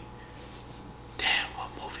say. Damn, what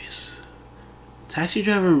movies? Taxi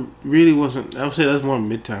Driver really wasn't. I would say that's more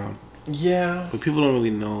Midtown. Yeah. But people don't really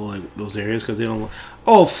know like those areas because they don't.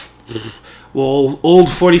 Well, old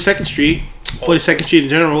 42nd Street. 42nd Street in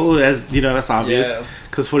general, as you know, that's obvious.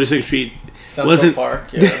 Because 42nd Street Central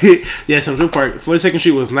Park, yeah. Yeah, Central Park. 42nd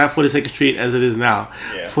Street was not 42nd Street as it is now.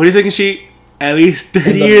 Yeah. 42nd Street, at least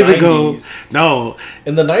 30 years ago. No.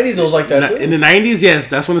 In the 90s, it was like that too. In the 90s, yes,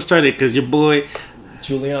 that's when it started. Because your boy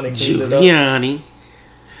Giuliani.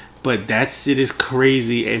 But that shit is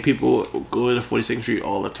crazy, and people go to 42nd Street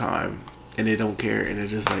all the time, and they don't care, and they're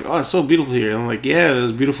just like, "Oh, it's so beautiful here." And I'm like, "Yeah, it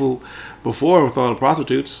was beautiful before with all the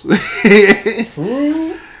prostitutes."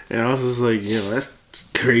 True. And I was just like, you know, that's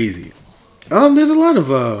crazy. There's a lot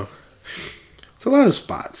of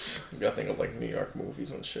spots. You gotta think of like New York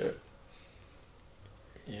movies and shit.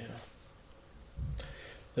 Yeah.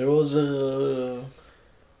 There was a.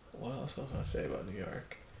 What else was I gonna say about New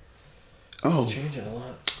York? It's changing a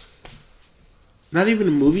lot. Not even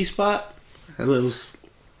a movie spot. It was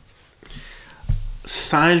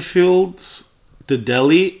Seinfeld's The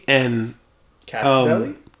Deli and Cat's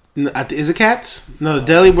Deli? Is it Cat's? No, the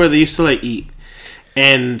deli where they used to like eat.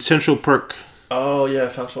 And Central Perk. Oh yeah,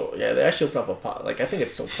 Central. Yeah, they actually opened up a pot. Like I think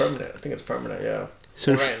it's so permanent. I think it's permanent. Yeah.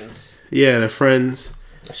 Friends. Yeah, they're Friends.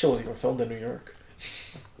 That show was even filmed in New York.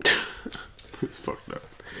 It's fucked up.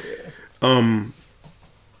 Yeah.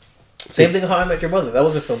 Same thing. How I Met Your Mother. That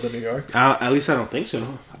wasn't filmed in New York. At least I don't think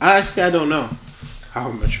so. I don't know. How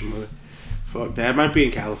I Met Your Mother. Fuck, that might be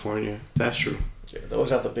in California. That's true. Yeah, they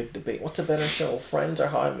always have the big debate. What's a better show, Friends or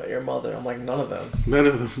How I Met Your Mother? I'm like, none of them. None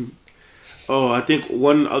of them. Oh, I think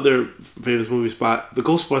one other famous movie spot, the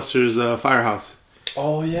Ghostbusters Firehouse.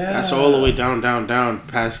 Oh, yeah. That's all the way down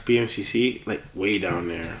past BMCC, like way down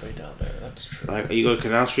there. Way down there, that's true. Like you go to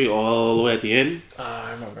Canal Street all the way at the end.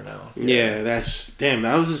 I remember now. Yeah, that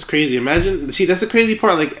was just crazy. Imagine, see, that's the crazy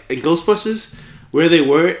part. Like in Ghostbusters, where they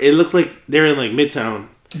were, it looked like they're in like Midtown.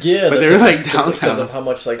 Yeah, but they're like downtown because of how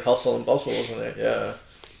much like hustle and bustle was in it. Yeah.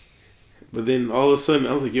 But then all of a sudden,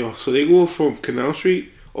 I was like, yo, so they go from Canal Street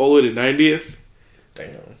all the way to 90th.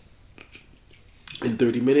 Damn. In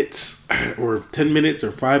 30 minutes, or 10 minutes,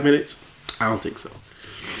 or 5 minutes? I don't think so.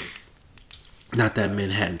 Not that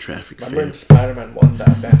Manhattan traffic. Remember in Spider-Man 1, that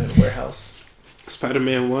abandoned warehouse?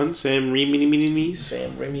 Spider-Man 1, Sam Raimi's?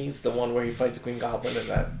 Sam Raimi's, the one where he fights Green Goblin in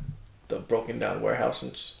the broken down warehouse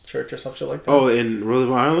in church or some shit like that. Oh, in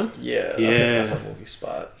Roosevelt Island? Yeah, that's a movie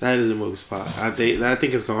spot. That is a movie spot. I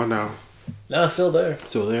think it's gone now. No, it's still there.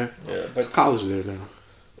 Still there? Yeah, but college there now.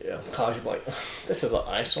 Yeah, the college is like, this is an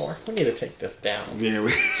eyesore. We need to take this down. Yeah,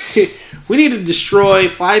 we need to destroy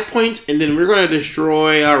 5 points, and then we're going to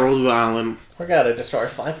destroy our Roosevelt Island. We got to destroy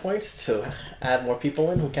 5 points to add more people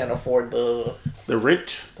in who can't afford the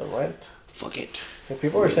rent. The rent. Fuck it. Well,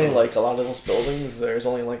 people are saying like a lot of those buildings, there's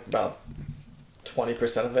only like about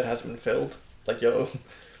 20% of it has been filled. Like, yo,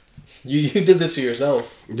 you did this to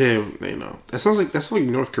yourself. Yeah, they know. That's like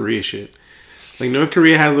North Korea shit. Like North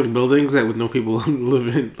Korea has like buildings that with no people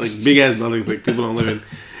live in, like big ass buildings like people don't live in,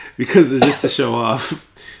 because it's just to show off.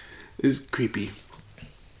 It's creepy.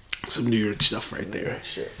 Some New York stuff right there.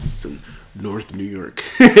 Shit. Some North New York.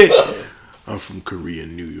 I'm from Korea,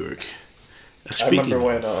 New York. I remember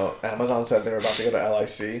when Amazon said they were about to go to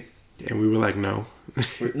LIC. And we were like, no.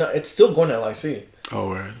 No, it's still going to LIC.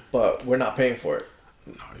 Oh, right. But we're not paying for it.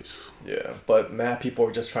 Nice. Yeah, but mad people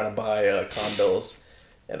were just trying to buy condos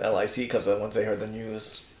in LIC because once they heard the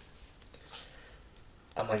news.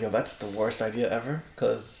 I'm like, yo, that's the worst idea ever.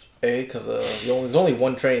 Because there's only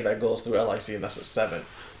one train that goes through LIC, and that's the 7.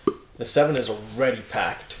 The 7 is already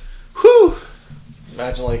packed. Whew!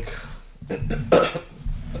 Imagine, like, a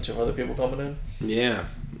bunch of other people coming in. Yeah.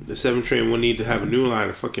 The 7 train will need to have a new line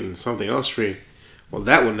of fucking something else train. Well,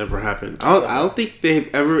 that would never happen. I don't think they've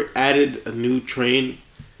ever added a new train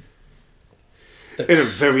in a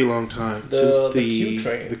very long time. Since the Q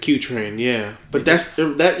train. The Q train, yeah. But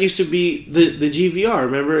that used to be the GVR,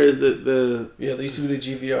 remember? Is the Yeah, they used to be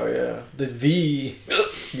the GVR, yeah. The V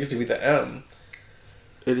used to be the M.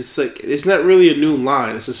 And it's like, it's not really a new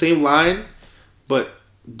line. It's the same line, but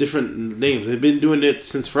different names. They've been doing it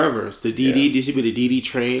since forever. It's the DD. It used to be the DD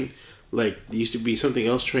train. Like, there used to be something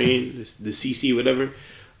else train. The CC, whatever.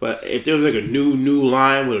 But if there was like a new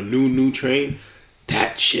line with a new train,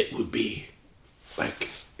 that shit would be like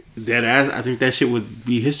dead ass. I think that shit would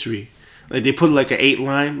be history. Like, they put like an 8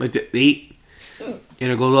 line, like the 8.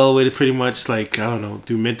 And it goes all the way to pretty much like, I don't know,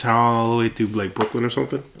 through Midtown all the way through like Brooklyn or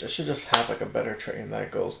something. They should just have like a better train that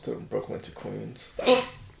goes through Brooklyn to Queens.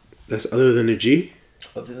 That's other than the G?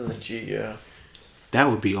 Other than the G, yeah. That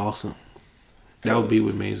would be awesome. That would be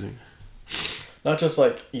amazing. Not just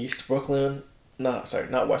like East Brooklyn. Not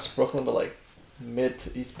West Brooklyn, but like mid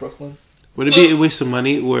to East Brooklyn. Would it be a waste of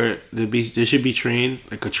money where there should be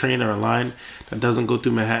like a train or a line that doesn't go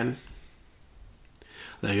through Manhattan?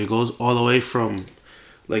 Like it goes all the way from,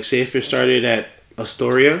 like, say if it started at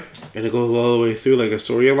Astoria and it goes all the way through like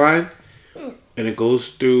Astoria line, and it goes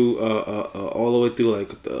through all the way through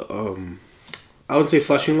like the I would say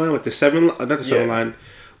Flushing line, like the 7, not the 7 line,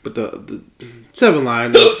 but the 7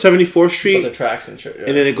 line, 74th Street, but the tracks and shit. Yeah.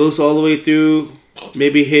 And then it goes all the way through,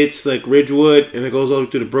 maybe hits like Ridgewood, and it goes all the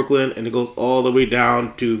way through to Brooklyn, and it goes all the way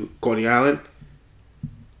down to Coney Island.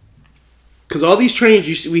 Because all these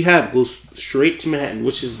trains we have go straight to Manhattan,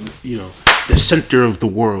 which is, you know, the center of the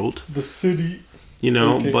world. The city. You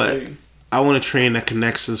know, AKA. But I want a train that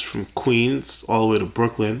connects us from Queens all the way to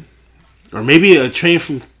Brooklyn. Or maybe a train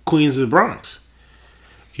from Queens to the Bronx.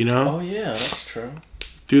 You know? Oh, yeah, that's true.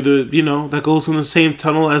 Through the, you know, that goes in the same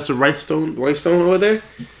tunnel as the Whitestone over there.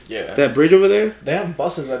 Yeah. That bridge over there. They have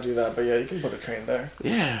buses that do that, but yeah, you can put a train there.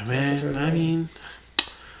 Yeah, man. I mean,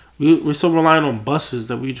 we're so reliant on buses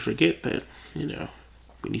that we'd forget that, you know,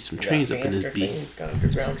 we need some trains up in this beat.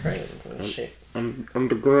 Underground trains and shit.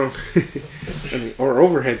 Underground. Or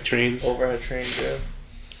overhead trains. Overhead trains, yeah.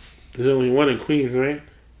 There's only one in Queens, right?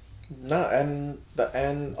 No, and the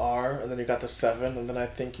NR, and then you got the 7, and then I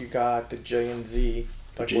think you got the J and Z.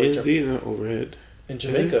 Like J and Z is not overhead. In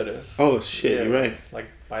Jamaica, it is. Oh shit, yeah, you're right. Like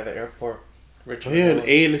by the airport. Richmond yeah, Village. an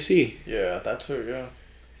A and a C. Yeah, that too. Yeah.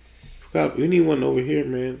 God, we need one over here,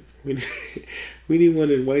 man. We need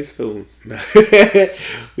one in Whitestone.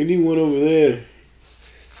 We need one over there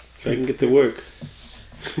so I can get to work.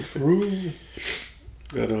 True.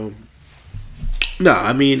 But no,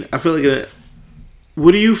 I mean, I feel like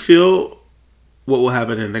what do you feel? What will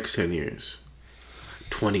happen in the next 10 years?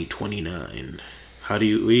 2029. What do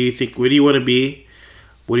you think? Where do you want to be?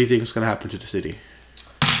 What do you think is going to happen to the city?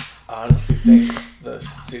 I honestly think the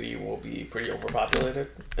city will be pretty overpopulated,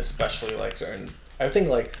 especially like certain. I think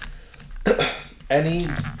like any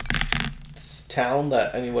town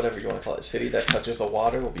whatever you want to call it, city that touches the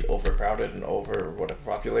water will be overcrowded and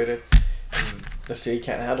populated. And the city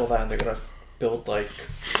can't handle that, and they're gonna build like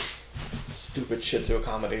stupid shit to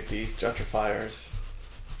accommodate these gentrifiers.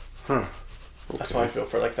 Huh. Okay. That's how I feel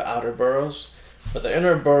for like the outer boroughs. But the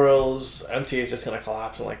inner boroughs, MTA is just gonna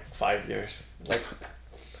collapse in like 5 years. Like,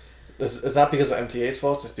 it's not because of MTA's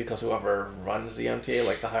fault. It's because whoever runs the MTA,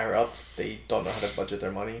 like the higher ups, they don't know how to budget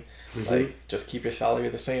their money. Mm-hmm. Like, just keep your salary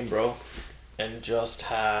the same, bro, and just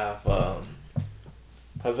have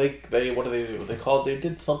because they what do? They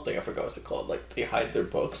did something, I forgot what's it called. Like, they hide their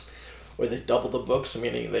books, or they double the books,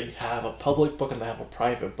 meaning they have a public book and they have a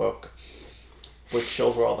private book, which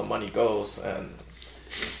shows where all the money goes. And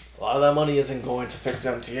a lot of that money isn't going to fix the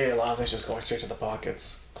MTA. A lot of it's just going straight to the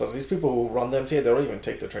pockets. Because these people who run the MTA, they don't even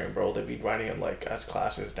take the train, bro. They be riding it like as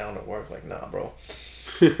classes down to work. Like, nah, bro.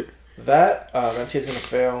 That MTA is gonna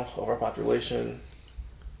fail. Overpopulation.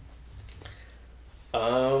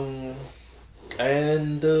 And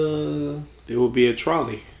there will be a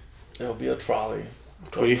trolley. There'll be a trolley.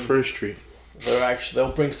 21st Street.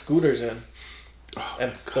 They'll bring scooters in,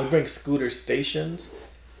 and God. they'll bring scooter stations,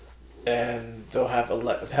 and they'll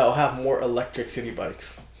have more electric city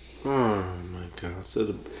bikes. Oh my God!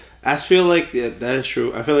 So I feel like that is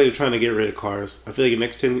true. I feel like they're trying to get rid of cars. I feel like the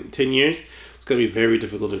next 10 years, it's gonna be very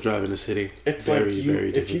difficult to drive in the city. It's very, like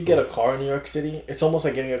very if you get a car in New York City, it's almost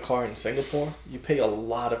like getting a car in Singapore. You pay a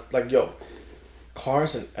lot of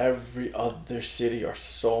cars in every other city are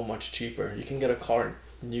so much cheaper. You can get a car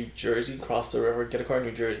in New Jersey, cross the river, get a car in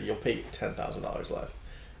New Jersey, you'll pay $10,000 less,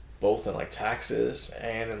 both in like taxes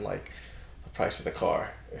and in like the price of the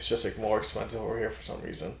car. It's just like more expensive over here for some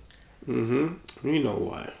reason. Mm-hmm. You know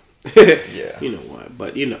why? Yeah. You know why?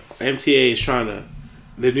 But MTA is trying to.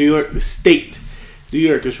 The state, New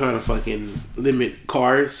York is trying to fucking limit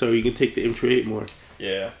cars so you can take the M28 more.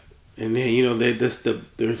 Yeah. And then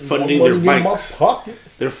they're funding their bikes.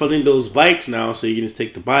 They're funding those bikes now, so you can just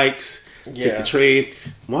take the bikes, take the train.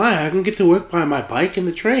 Why? I can get to work by my bike and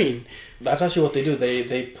the train. That's actually what they do.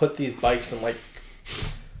 They put these bikes in like,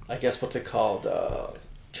 I guess what's it called?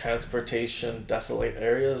 Transportation desolate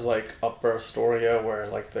areas like Upper Astoria where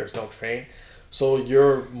like there's no train, so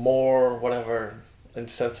you're more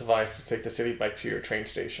incentivized to take the city bike to your train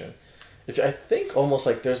station. I think almost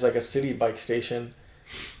like there's like a city bike station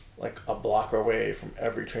like a block away from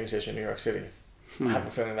every train station in New York City. I have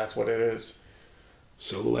a feeling that's what it is.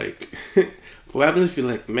 So like what happens if you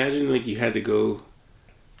imagine you had to go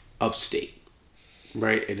upstate,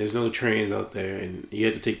 right, and there's no trains out there and you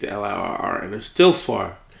have to take the LIRR and it's still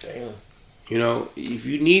far. Damn. If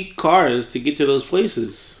you need cars to get to those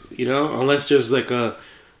places, unless there's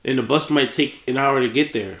and the bus might take an hour to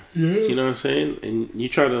get there. Yeah. You know what I'm saying? And you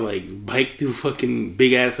try to bike through fucking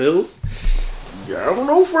big ass hills. Yeah, I don't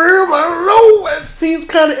know, fam. I don't know. That seems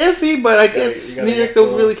kind of iffy, but I guess New York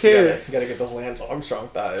don't really care. You gotta get those Lance Armstrong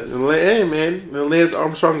thighs. Hey, man, the Lance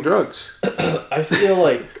Armstrong drugs. I feel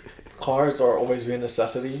like cars are always be a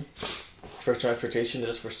necessity for transportation,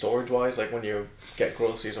 just for storage wise. Like when you get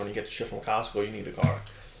groceries, when you get shit from Costco, you need a car.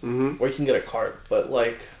 Mm-hmm. Or you can get a cart, but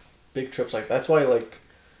big trips that's why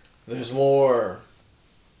there's more.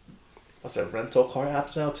 What's that, rental car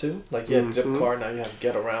apps now too? You have Zipcar, now you have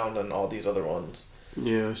Get Around and all these other ones.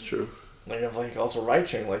 Yeah, that's true. You have also ride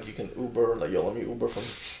sharing, you can Uber, let me Uber from.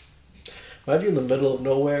 Imagine in the middle of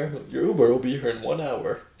nowhere, your Uber will be here in 1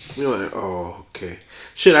 hour. You're like, oh, okay.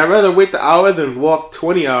 Shit, I'd rather wait the hour than walk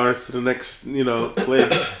 20 hours to the next,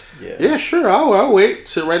 place. Yeah. Yeah, sure, I'll wait.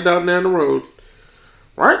 Sit right down there on the road.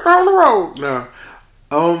 Right down the road. No.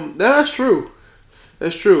 That's true.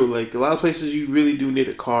 That's true. A lot of places you really do need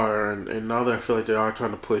a car, and now that I feel like they are trying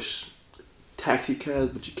to push taxi cabs,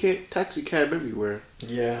 but you can't taxi cab everywhere.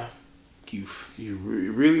 Yeah. You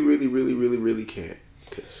really, really, really, really, really can't.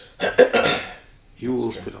 Because you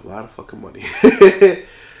will spend a lot of fucking money.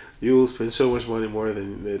 You will spend so much money more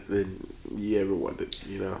than you ever wanted,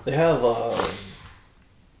 They have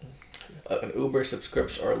an Uber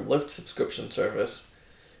subscription or a Lyft subscription service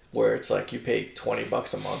where it's you pay $20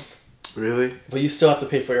 a month. Really? But you still have to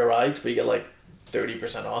pay for your rides, but you get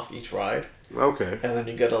 30% off each ride. Okay. And then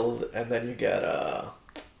you get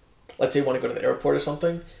let's say you want to go to the airport or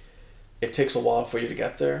something. It takes a while for you to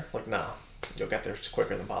get there. Like, nah, you'll get there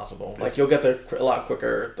quicker than possible. Like, you'll get there a lot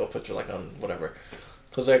quicker. They'll put you, like, on whatever.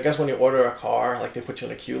 Because I guess when you order a car, like, they put you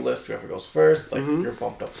on a queue list. Whoever goes first, like, you're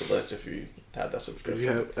bumped up the list if you have that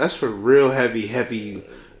subscription. That's for real heavy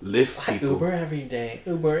Lyft people. Uber every day.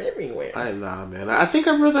 Uber everywhere. Nah, man. I think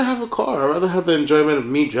I'd rather have a car. I'd rather have the enjoyment of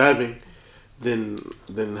me driving than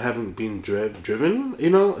having been driven.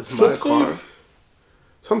 You know, it's my car.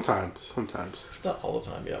 Sometimes. Not all the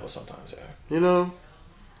time, yeah, but sometimes, yeah. You know,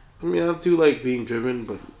 I mean, I do like being driven,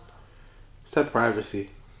 but it's that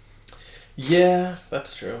privacy. Yeah,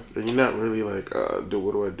 that's true. And you're not really like, what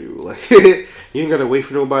do I do? Like, you ain't gotta wait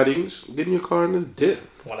for nobody. You just get in your car and just dip.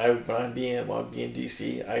 When I'd be in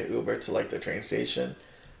DC, I'd Uber to like the train station.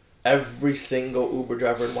 Every single Uber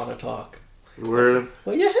driver would want to talk. Where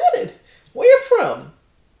you headed? Where you from?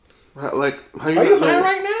 Are you high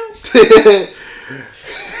right now?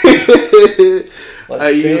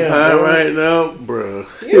 Are you high right now, bro?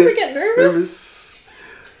 You ever get nervous?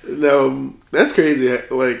 No, that's crazy.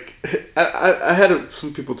 Like, I had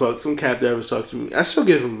some cab drivers talk to me. I still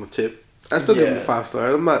give them a tip. I still give them the 5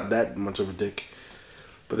 stars. I'm not that much of a dick.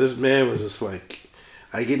 But this man was just like,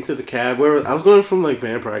 I get into the cab. Where I was going from like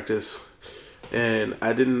band practice, and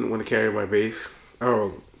I didn't want to carry my bass.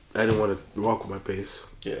 Or I didn't want to walk with my bass.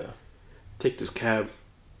 Yeah. Take this cab,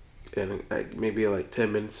 and maybe like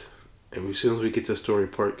 10 minutes, and as soon as we get to Astoria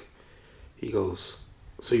Park, he goes,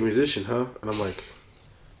 "So you're a musician, huh?" And I'm like,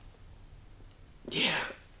 "Yeah,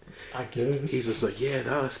 I guess." He's just like, "Yeah,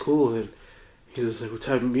 no, that's cool." And he's just like, "What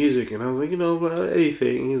type of music?" And I was like,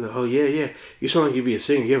 anything. He's like, "Oh yeah, you sound like you'd be a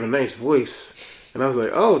singer. You have a nice voice." And I was like,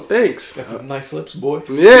 "Oh, thanks." Got some nice lips, boy.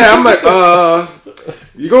 Yeah, I'm like,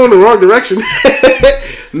 you're going the wrong direction.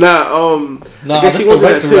 Nah, that's the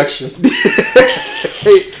right direction.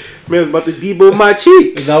 Hey, man, it's about to debo my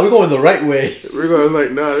cheeks. Now we're going the right way. We're going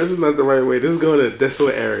like, no, this is not the right way. This is going to a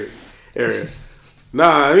desolate area.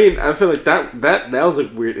 Nah, I mean, I feel like that was a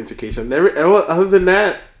weird indication. Other than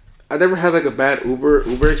that, I never had like a bad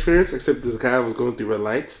Uber experience, except this guy was going through red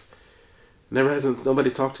lights. Nobody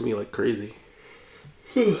talked to me like crazy.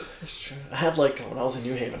 That's true. I had like, when I was in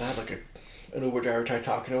New Haven, I had like an Uber driver try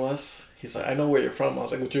talking to us. He's like, "I know where you're from." I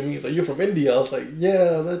was like, "What do you mean?" He's like, "You're from India." I was like,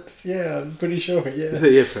 "Yeah, I'm pretty sure, yeah."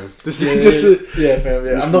 Yeah, fam. Yeah, fam,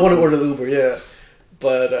 yeah. I'm the one who ordered the Uber, yeah.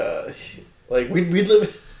 But, like, we'd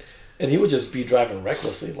live, and he would just be driving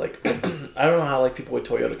recklessly. Like, I don't know how, like, people with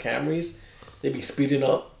Toyota Camrys, they'd be speeding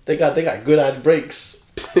up. They got good-ass brakes.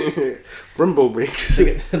 Brembo brakes.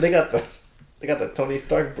 They got the Tony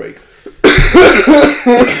Stark brakes.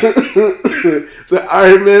 The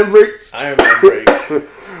Iron Man brakes? Iron Man brakes.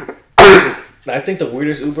 I think the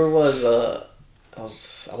weirdest Uber was,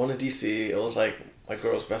 I went to DC. It was like my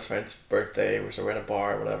girl's best friend's birthday. We were at a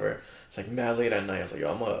bar or whatever. It's like mad late at night. I was like,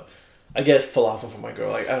 yo, I get falafel for my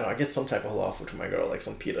girl. Like, I don't know, I get some type of falafel for my girl, like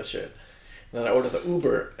some pita shit. And then I order the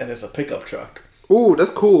Uber, and it's a pickup truck. Ooh,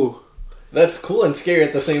 that's cool. That's cool and scary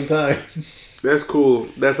at the same time. That's cool.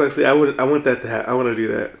 That's actually, I want that to happen. I want to do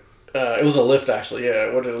that. It was a Lyft, actually. Yeah, I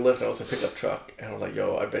ordered a Lyft, and it was a pickup truck. And I was like,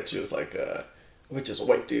 yo, I bet you it was like, which is a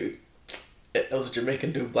white dude. It was a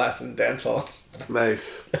Jamaican dude blasting dancehall.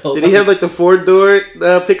 Nice. Did he have like the 4-door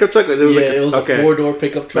pickup truck? Or it was it was a 4-door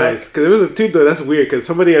pickup truck. Nice, because it was a 2-door. That's weird, because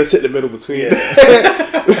somebody got to sit in the middle between.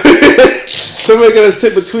 Yeah. Somebody got to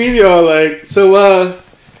sit between y'all. Like, so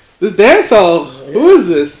this dancehall. Yeah. Who is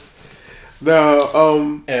this?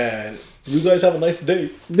 No. And you guys have a nice day.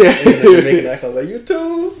 Yeah. And then the Jamaican accent. I was like, you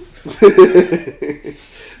too.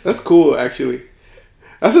 That's cool, actually.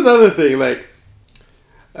 That's another thing. Like,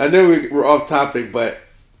 I know we're off topic, but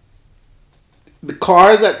the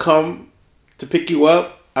cars that come to pick you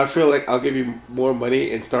up, I feel like I'll give you more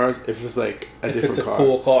money in stars if it's like a different car. If it's a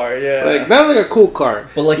cool car, yeah. Like, not like a cool car.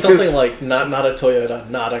 But like something like not a Toyota,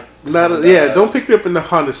 don't pick me up in the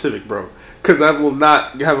Honda Civic, bro. Because I will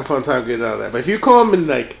not have a fun time getting out of that. But if you come in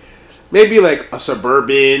like, maybe like a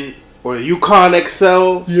Suburban or a Yukon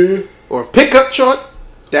XL. Yeah. Or a pickup truck.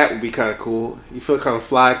 That would be kind of cool. You feel kind of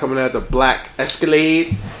fly coming out of the black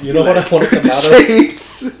Escalade. You know what I want to come out of?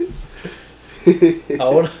 Shades. I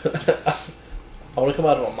want to come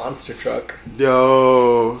out of a monster truck.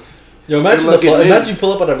 Yo, imagine you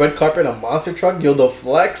pull up on a red carpet in a monster truck. Yo, the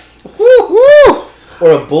flex. Woo!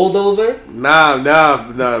 Or a bulldozer. Nah,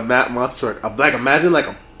 monster truck. Imagine like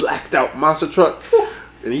a blacked out monster truck.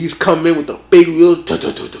 And you just come in with the big wheels.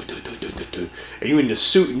 And you in the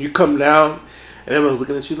suit and you come down. And everyone's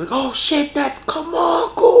looking at you like, oh shit, that's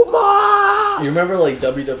Kuma. You remember like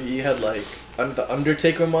WWE had like the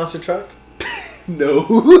Undertaker monster truck?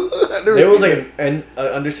 No. There was like an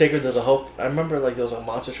Undertaker. There's a Hulk. I remember like there was a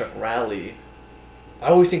monster truck rally. I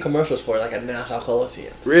always seen commercials for it, like at Nassau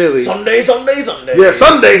Coliseum. Really? Sunday. Yeah,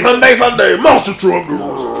 Sunday. Monster truck.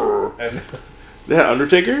 And They had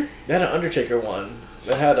Undertaker? they had an Undertaker one.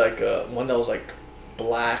 They had like one that was like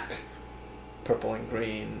black, purple, and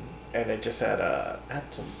green, and it just had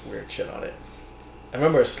some weird shit on it. I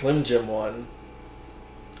remember a Slim Jim one.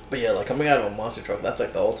 But yeah, like coming out of a monster truck, that's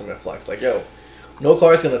like the ultimate flex. Like, yo, no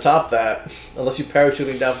car is gonna top that unless you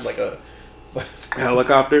parachuting down from like a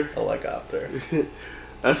helicopter.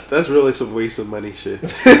 That's really some waste of money shit.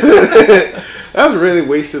 That's really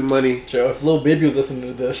wasted money. Joe, if Lil Baby was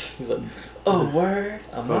listening to this, he's like, "Oh, word,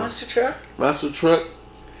 a monster truck? Monster truck?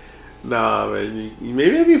 Nah, man.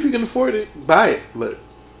 Maybe if you can afford it, buy it, but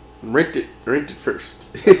rent it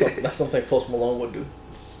first." That's something Post Malone would do.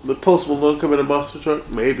 The Post Malone come in a monster truck?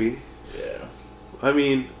 Maybe. Yeah. I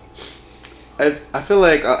mean, I feel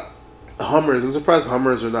like Hummers. I'm surprised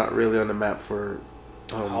Hummers are not really on the map for.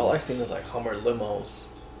 All I've seen is like Hummer limos.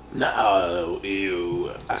 No,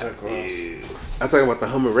 ew. Those are gross. Ew. I'm talking about the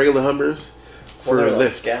regular Hummers for like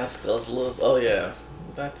Lyft. Gas guzzlers. Oh yeah,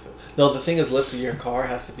 that's it. No. The thing is, Lyft, your car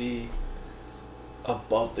has to be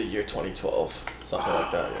above the year 2012, something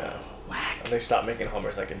like that. Yeah. Whack. And they stopped making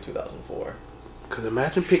Hummers like in 2004. Cause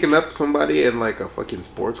imagine picking up somebody in like a fucking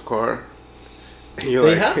sports car. And you're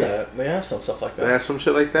They like, have that. They have some stuff like that. They have some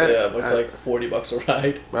shit like that. Yeah, but it's like $40 a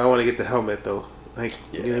ride. I want to get the helmet though. Like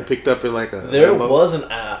getting picked up in like a. There Lambo. was an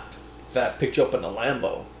app that picked you up in a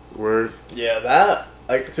Lambo. Word. Yeah, that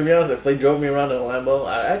like to be honest, if they drove me around in a Lambo,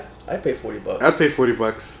 I'd pay $40. I'd pay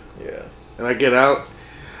 $40. Yeah. And I get out.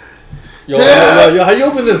 Yo, how you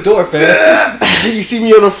open this door, fam? You see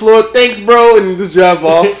me on the floor. Thanks, bro, and just drive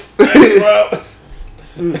off. Thanks, bro.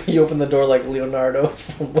 You open the door like Leonardo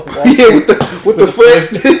from Wall Street. Yeah, with the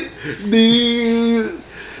foot.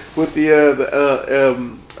 With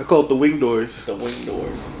the I call it the wing doors. The wing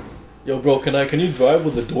doors. Yo, bro, can you drive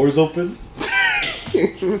with the doors open?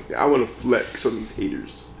 I want to flex on these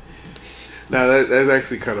haters. Now that's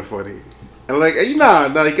actually kind of funny. And like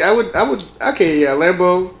like I would okay, yeah,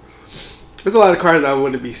 Lambo. There's a lot of cars I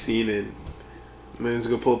wouldn't be seen in. Man, just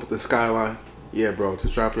gonna pull up at the Skyline. Yeah, bro,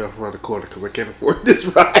 just drop me off around the corner because I can't afford this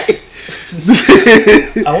ride.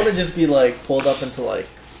 I want to just be like pulled up into like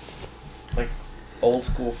old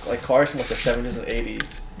school like cars from like the 70s and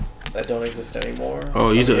 80s that don't exist anymore.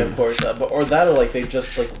 Oh, you do? Of course, or that or like they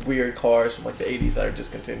just like weird cars from like the 80s that are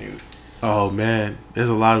discontinued. Oh man, there's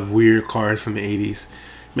a lot of weird cars from the 80s.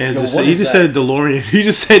 Man, Yo, you just said DeLorean. You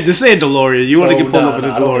just said this ain't DeLorean. You want to get pulled up in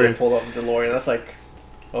a DeLorean? I don't get pulled up in DeLorean. That's like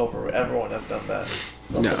over. Everyone has done that.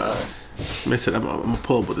 Nothing else. I said I'm gonna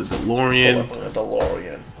pull up with a DeLorean. Pull up in a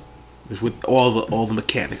DeLorean. With all the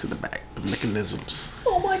mechanics in the back, the mechanisms.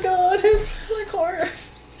 Oh my God, my car.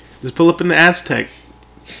 Just pull up in the Aztec.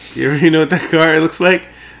 You already know what that car looks like?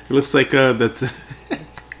 It looks like the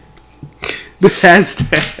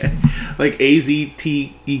Aztec, like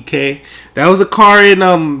AZTEK. That was a car in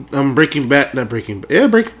Breaking Bad. Not Breaking Bad. Yeah,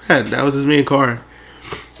 Breaking Bad. That was his main car.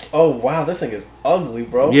 Oh wow, this thing is ugly,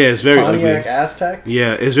 bro. Yeah, it's very Pontiac ugly. Aztec.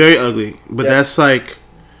 Yeah, it's very ugly. But that's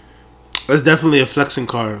definitely a flexing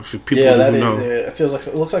car for people who know. Yeah, it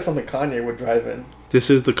looks like something Kanye would drive in. This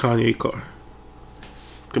is the Kanye car.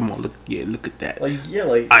 Come on, look at that. Like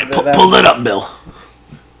pull it up, Bill.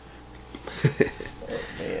 Oh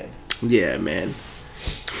man. Yeah, man.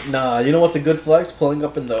 Nah, you know what's a good flex? Pulling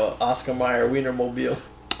up in the Oscar Mayer Wienermobile.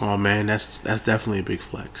 Oh man, that's definitely a big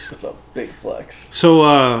flex. It's a big flex. So,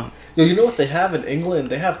 yo, you know what they have in England?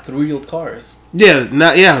 They have 3-wheeled cars. Yeah,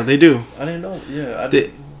 they do. I didn't know. Yeah,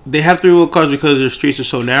 they have 3-wheeled cars because their streets are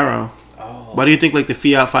so narrow. Oh. Why do you think like the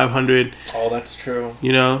Fiat 500? Oh, that's true.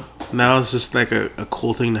 You know, now it's just like a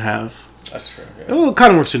cool thing to have. That's true. Yeah. Well, it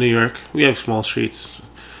kind of works in New York. We have small streets,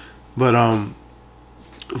 but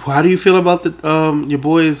how do you feel about the your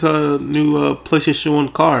boy's new PlayStation 1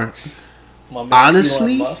 car?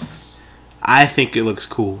 Honestly, I think it looks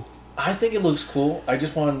cool. I think it looks cool. I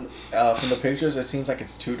just want from the pictures, it seems like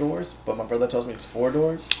it's 2 doors, but my brother tells me it's 4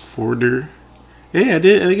 doors. 4-door. Yeah, I think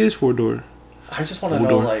it is 4-door. I just want to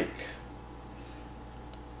know, like,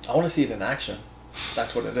 I want to see it in action.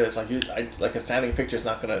 That's what it is. Like a standing picture is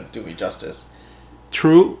not gonna do me justice.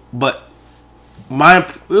 True, but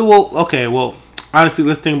honestly,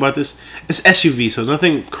 let's think about this. It's SUV, so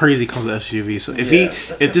nothing crazy comes with SUV. So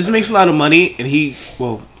if this makes a lot of money and he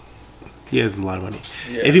has a lot of money.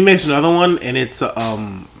 Yeah. If he makes another one and it's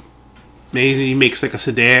maybe he makes like a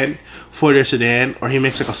sedan, 4-door sedan, or he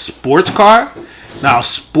makes like a sports car. Now a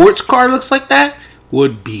sports car looks like that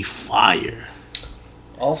would be fire.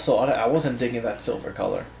 Also, I wasn't digging that silver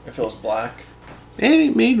color. If it was black,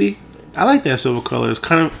 Maybe. I like that silver color. It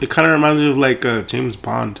kind of reminds me of like James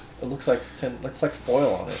Bond. It looks like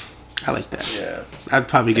foil on it. I like that. Yeah. I'd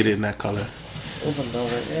probably get it in that color. It was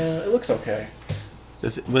another. Yeah, it looks okay.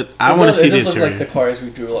 But I want to see the interior. It does look like the cars we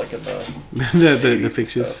drew like in the the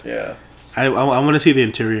pictures. Stuff. Yeah. I want to see the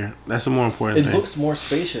interior. That's the more important thing. It looks more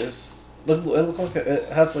spacious. It looks like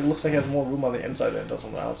it looks like it has more room on the inside than it does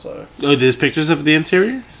on the outside. Oh, there's pictures of the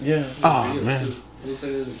interior? Yeah. Oh man. It looks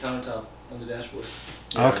like there's a countertop on the dashboard.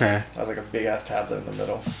 Yeah. Okay. Has like a big ass tablet in the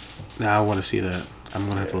middle. Now I want to see that. I'm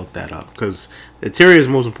gonna have to look that up because the interior is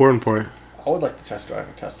the most important part. I would like to test drive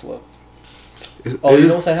a Tesla. You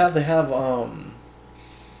know what they have? They have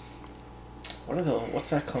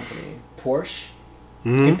what's that company? Porsche.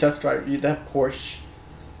 Mm-hmm. You can test drive that Porsche.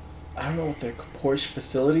 I don't know what they're Porsche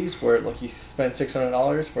facilities where like you spend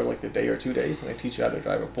 $600 for like the day or 2 days and they teach you how to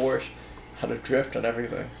drive a Porsche, how to drift and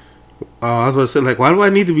everything. Oh, I was about to say like, why do I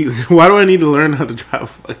need to learn how to drive a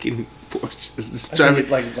fucking Porsche? Just drive it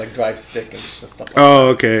like drive stick and stuff like that. Oh,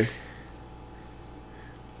 okay.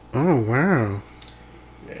 Oh wow.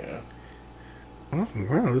 Yeah. Oh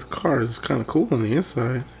wow, this car is kind of cool on the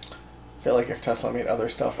inside. I feel like if Tesla made other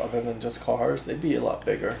stuff other than just cars, they'd be a lot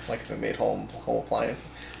bigger. Like if they made home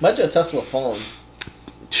appliance. Imagine a Tesla phone.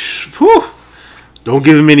 Whew. Don't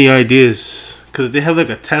give them any ideas, because if they have like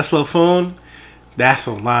a Tesla phone, that's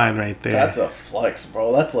a line right there. That's a flex,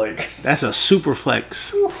 bro. That's a super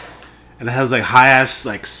flex. And it has like high ass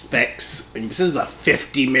like specs. Like, this is a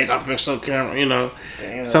 50 megapixel camera, you know.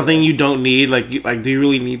 Damn. Something you don't need. Like do you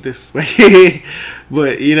really need this?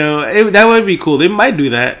 But you know, that would be cool. They might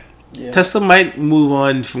do that. Yeah. Tesla might move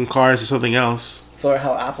on from cars to something else. So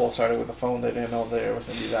how Apple started with the phone, they didn't know it was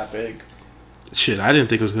gonna be that big. Shit, I didn't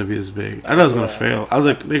think it was gonna be this big. I thought it was gonna fail. I was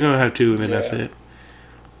like, they're gonna have two, and then that's it.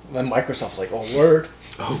 And then Microsoft's like, oh word.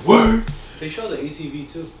 Oh word. They show the ATV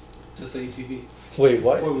too. Just the ATV. Wait,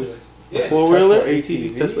 what? 4-wheeler. Yeah. 4-wheeler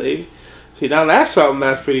ATV. Tesla ATV. See, now that's something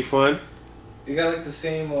that's pretty fun. They got like the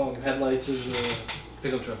same headlights as a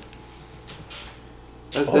pickup truck.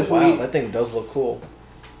 Wow, that thing does look cool.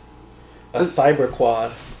 A Cyber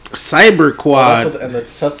Quad. Cyber Quad. And the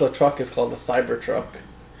Tesla truck is called the Cybertruck.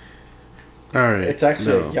 All right. It's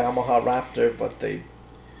actually a Yamaha Raptor, but they...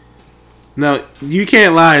 Now, you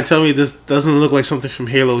can't lie and tell me this doesn't look like something from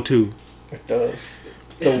Halo 2. It does.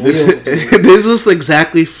 The wheels do. This looks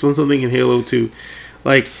exactly from something in Halo 2.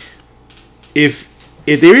 Like, if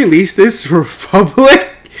they release this for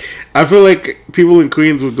public, I feel like people in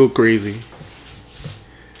Queens would go crazy.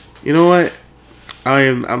 You know what?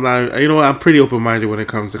 I'm not. You know what? I'm pretty open-minded when it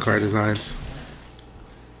comes to car designs.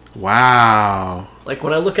 Wow. Like,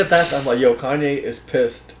 when I look at that, I'm like, yo, Kanye is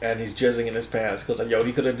pissed, and he's jizzing in his pants. Because, like, yo,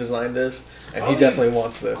 he could have designed this, and he definitely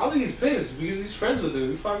wants this. I think he's pissed, because he's friends with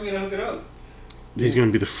him. He's probably going to hook it up. He's going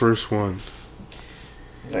to be the first one.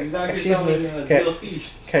 Like, excuse me,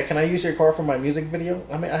 can I use your car for my music video?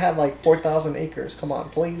 I mean, I have, like, 4,000 acres. Come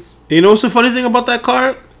on, please. You know what's the funny thing about that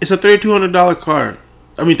car? It's a $3,200 car.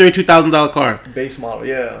 I mean, $32,000 car. Base model,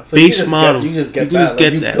 yeah. So base model. You just get that.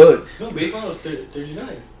 Like, good. No, base model was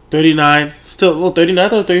 39. 39. Still, well,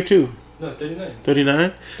 39 or 32? No, 39.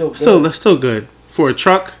 39? Still good. Still good. For a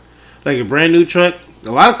truck, like a brand new truck,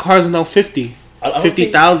 a lot of cars are now 50.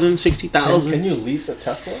 50,000, 60,000. Can you lease a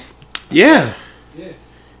Tesla? Yeah. Yeah.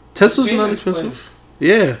 Tesla's not expensive.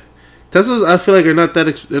 Yeah. Teslas, I feel like they're not that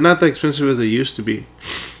expensive as they used to be.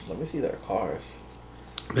 Let me see their cars.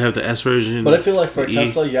 They have the S version. But I feel like for a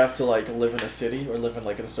Tesla, you have to like live in a city or live in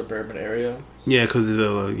like in a suburban area. Yeah, because of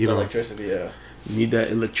the electricity. Yeah. You need that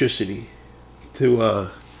electricity to.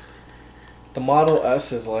 The Model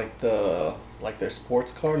S is like their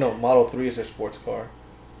sports car. No, Model 3 is their sports car.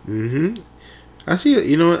 Mm-hmm. I see.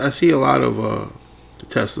 You know what? I see a lot of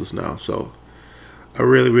Teslas now, so I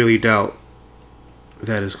really doubt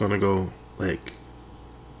that it's gonna go like,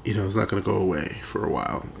 it's not gonna go away for a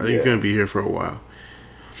while. I think it's gonna be here for a while.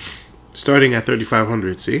 Starting at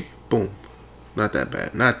 3,500, see? Boom. Not that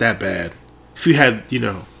bad. Not that bad. If you had,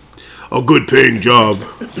 a good paying job.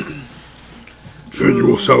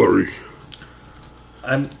 Annual salary.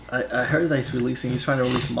 I heard that he's trying to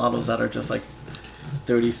release models that are just like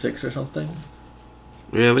 36 or something.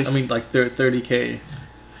 Really? I mean, like 30K.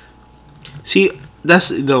 See,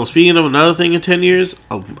 speaking of another thing in 10 years,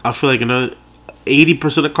 I feel like another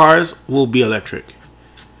 80% of cars will be electric.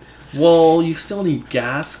 Well, you still need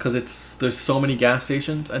gas because there's so many gas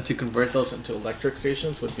stations, and to convert those into electric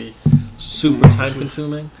stations would be super time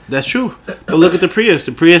consuming. That's true. But look at the Prius.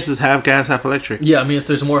 The Prius is half gas, half electric. Yeah, I mean, if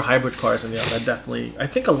there's more hybrid cars, then that definitely. I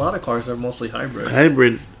think a lot of cars are mostly hybrid.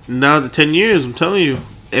 Hybrid. Now the 10 years, I'm telling you,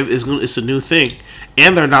 it's a new thing,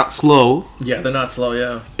 and they're not slow. Yeah, they're not slow.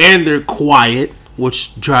 Yeah, and they're quiet.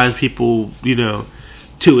 which drives people,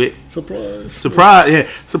 to it. Surprise. Yeah,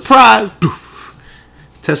 surprise. Poof.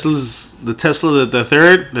 The Tesla, the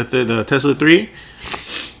third, the Tesla 3.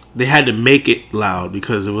 They had to make it loud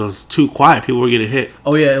because it was too quiet. People were getting hit.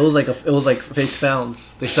 Oh yeah, it was like fake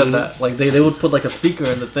sounds. They said that like they would put like a speaker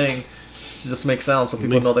in the thing to just make sounds so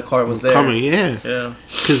people know the car was there. Coming, yeah. Yeah.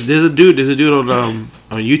 Because there's a dude on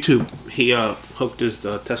YouTube. He hooked his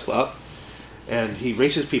Tesla up, and he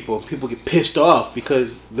races people. And people get pissed off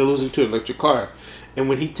because they're losing to an electric car. And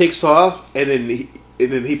when he takes off and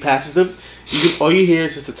then he passes them, all you hear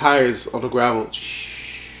is just the tires on the gravel.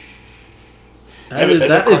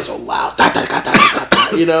 That is so loud.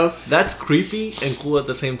 That's creepy and cool at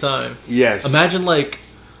the same time. Yes. Imagine like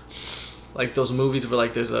those movies where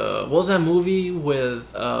like there's a, what was that movie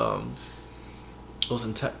with was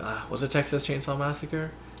it Texas Chainsaw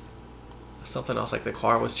Massacre? Something else, like the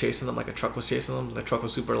car was chasing them, like a truck was chasing them. The truck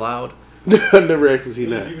was super loud. I've never actually seen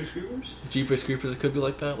that. Jeepers Creepers, it could be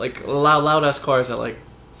like that. Like loud ass cars that like.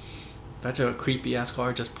 Imagine a creepy ass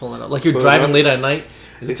car just pulling up. Like you're driving late at night,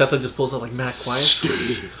 and the Tesla just pulls up like mad quiet.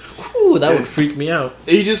 Whew, that would freak me out.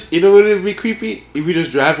 You know what would be creepy? If you're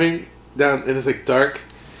just driving down and it's like dark,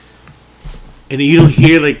 and you don't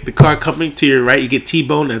hear like the car coming to your right, you get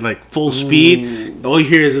T-boned at like full speed. All you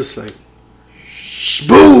hear is just like,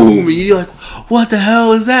 boom! And you're like, what the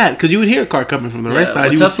hell is that? Because you would hear a car coming from the right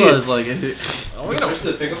side. You Tesla would see is like,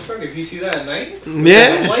 especially the pickup truck. If you see that at night,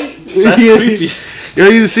 yeah, that's creepy. You know,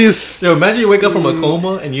 you see this. Yo, imagine you wake up from a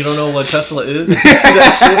coma and you don't know what Tesla is. You see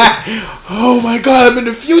that shit. Oh my god, I'm in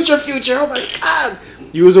the future. Oh my god.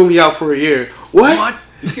 You was only out for a year. What?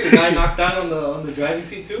 You see the guy knocked out on the driving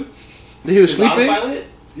seat too? He was sleeping? Autopilot?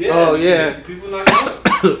 Yeah. Oh yeah. People knocked out.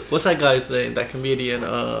 What's that guy's name? That comedian,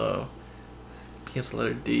 begins with the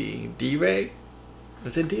letter D. D-Ray?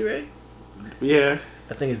 Is it D-Ray? Yeah.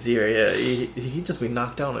 I think it's D-Ray, yeah. He just be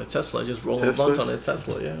knocked down on a Tesla, just rolling blunts on a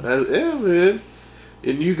Tesla, yeah. Yeah, man.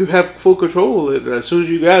 And you can have full control of it as soon as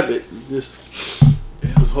you grab it. Just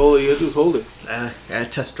hold it. You have to just hold it. I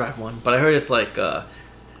test drive one, but I heard it's like,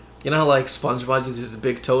 you know how like SpongeBob uses a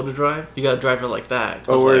big toe to drive? You gotta drive it like that.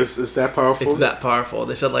 Oh, like, it's that powerful? It's that powerful.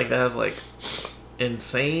 They said like that has like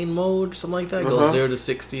insane mode, something like that. Goes 0 to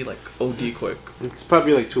 60 like OD quick. It's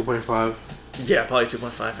probably like 2.5. Yeah, probably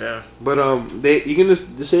 2.5. Yeah. But you can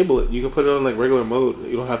just disable it. You can put it on like regular mode.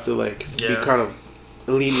 You don't have to like be kind of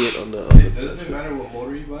lenient on the. Doesn't it matter what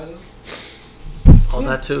motor you buy though? All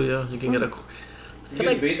that too, yeah. You can get a. Can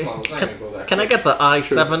I get the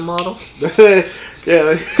i7 model? Yeah.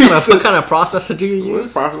 Like, what kind of processor do you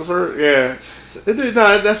use? Processor, yeah.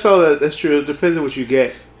 No, that's all. That's true. It depends on what you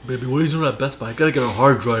get. Baby, what are you doing at Best Buy? I gotta get a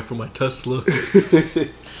hard drive for my Tesla.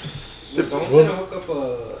 Someone's gonna hook up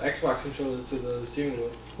a Xbox controller to the steering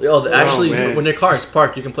wheel. When your car is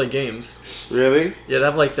parked, you can play games. Really? Yeah, they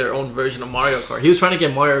have like their own version of Mario Kart. He was trying to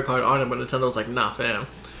get Mario Kart on it, but Nintendo was like, nah, fam.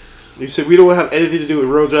 You said we don't have anything to do with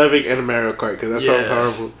road driving and a Mario Kart because that sounds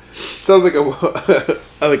horrible. Sounds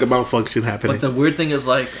like a malfunction happening. But the weird thing is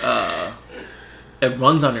like, it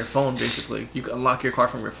runs on your phone basically. You can unlock your car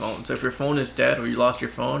from your phone. So if your phone is dead or you lost your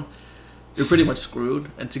phone, you're pretty much screwed.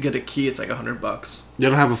 And to get a key, it's like $100. You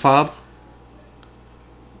don't have a fob?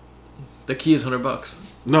 The key is $100.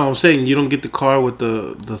 No, I'm saying you don't get the car with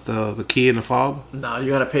the key and the fob. No,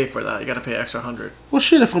 you gotta pay for that. You gotta pay extra $100. Well,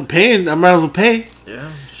 shit. If I'm paying, I might as well pay.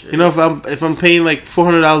 Yeah, shit. You know, if I'm paying like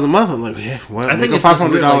 $400 a month, I'm like, yeah, well, I think it's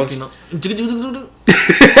 $500.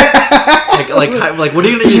 Like, what are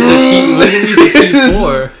you gonna use the key? What are you gonna use the key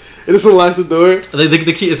for? It just unlocks the door.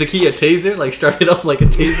 The key is the key a taser? Like start it up like a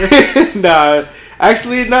taser? Nah,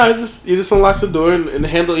 actually, no. It's just you just unlocks the door and the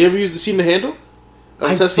handle. You ever seen the handle?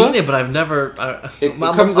 I've seen it, but I've never. It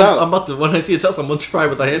comes out. I'm about to. When I see a Tesla, I'm gonna try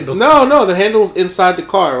with the handle. No, the handle's inside the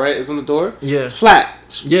car, right? It's on the door. Yeah, it's flat.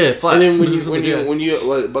 Yeah, flat. And then when you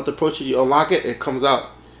about to approach it, you unlock it. It comes out,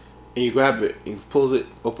 and you grab it and pulls it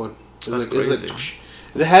open. That's crazy. It's like,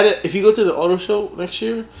 they had it. If you go to the auto show next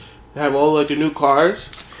year, they have all like the new cars.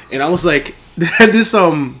 And I was like, they had this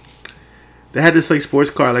like sports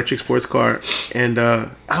car, electric sports car, and I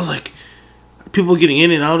was like, people getting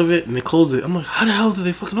in and out of it, and they close it. I'm like, how the hell did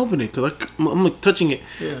they fucking open it? Cause I'm like touching it.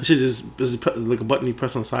 Yeah. It just like a button you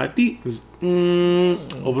press on the side.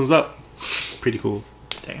 Opens up. Pretty cool.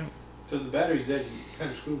 Damn. So if the battery's dead, you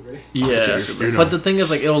kind of screwed, right? Yeah. But the thing is,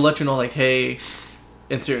 like, it'll let you know, like, hey,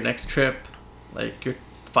 into your next trip, like, you're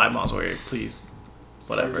 5 miles away. Please,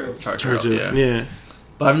 whatever, charge it. Yeah.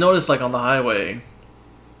 But I've noticed, like, on the highway,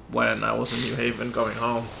 when I was in New Haven going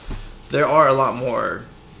home, there are a lot more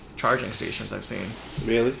charging stations I've seen.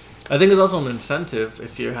 Really? I think there's also an incentive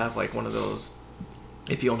if you have, like, one of those,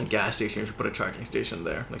 if you own a gas station, you should put a charging station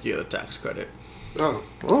there. Like, you get a tax credit.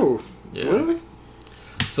 Oh, Yeah. really?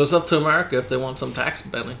 So it's up to America if they want some tax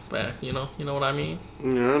benefit back. You know what I mean?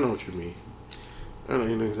 Yeah, I know what you mean. I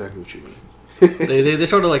know exactly what you mean. They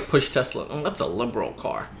sort of like push Tesla. Oh, that's a liberal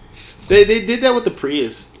car. They did that with the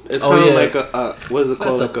Prius. It's kind of like a what is it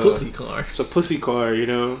called? That's like a pussy car. It's a pussy car, you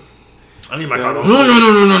know. I need my Yeah,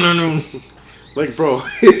 car. no. Like, bro.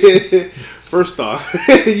 First off,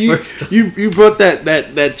 you brought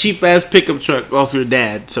that cheap ass pickup truck off your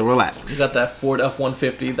dad, so relax. You got that Ford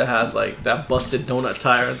F-150 that has like that busted donut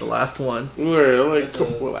tire, the last one. Where like the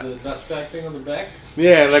nutsack thing on the back.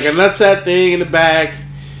 Yeah, like a nutsack thing in the back,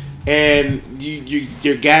 and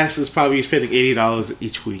your gas is probably spending $80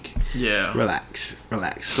 each week. Yeah. Relax.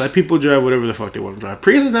 Let people drive whatever the fuck they want to drive.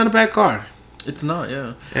 Prius is not a bad car. It's not,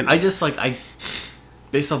 yeah. And I just like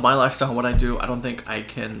based on my lifestyle and what I do, I don't think I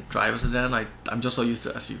can drive a sedan. I'm just so used to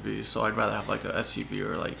SUVs, so I'd rather have like a SUV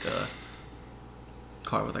or like a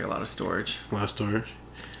car with like a lot of storage. A lot of storage.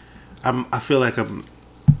 I feel like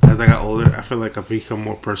as I got older, I feel like I've become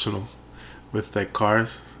more personal with like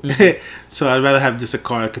cars. Mm-hmm. So I'd rather have just a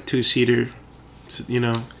car, like a 2-seater, you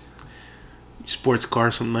know, sports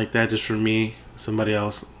car, something like that, just for me. Somebody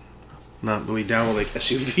else, not really down with like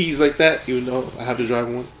SUVs like that, even though I have to drive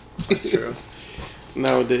one. That's true.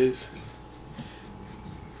 Nowadays,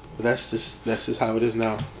 but that's just how it is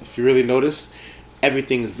now. If you really notice,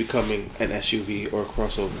 everything is becoming an SUV or a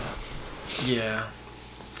crossover. Yeah.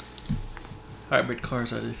 Hybrid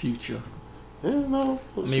cars are the future. Yeah, no.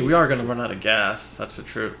 I mean, we are going to run out of gas. That's the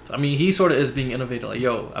truth. I mean, he sort of is being innovative. Like,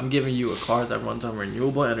 yo, I'm giving you a car that runs on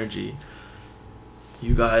renewable energy.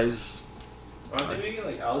 You guys... Aren't they making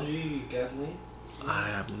like algae gasoline? I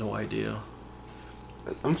have no idea.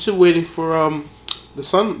 I'm still waiting for the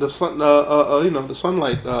sunlight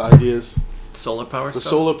ideas. Solar power The stuff?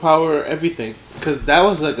 solar power, everything. Because that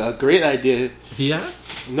was like a great idea. Yeah?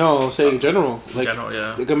 No, I'm saying in general. Like, general,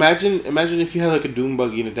 yeah. Like imagine if you had like a dune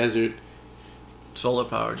buggy in the desert. Solar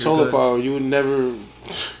power. Solar power, you would never.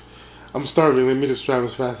 I'm starving. Let me just drive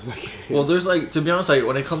as fast as I can. Well, there's like, to be honest, like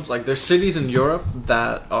when it comes, like there's cities in Europe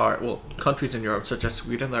that are, well, countries in Europe such as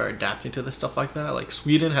Sweden that are adapting to this stuff like that. Like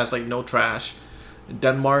Sweden has like no trash.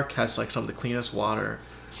 Denmark has like some of the cleanest water.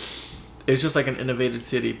 It's just like an innovative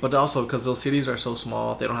city, but also because those cities are so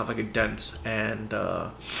small, they don't have like a dense and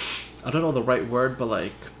I don't know the right word, but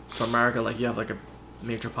like for America, like you have like a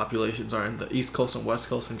major populations are in the East Coast and West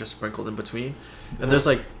Coast and just sprinkled in between, and there's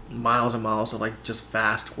like miles and miles of like just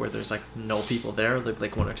vast where there's like no people there,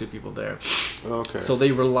 like 1 or 2 people there. Okay. So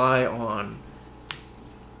they rely on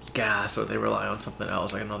gas or they rely on something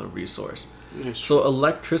else, like another resource. So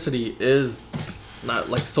electricity is not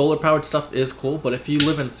like solar powered stuff is cool, but if you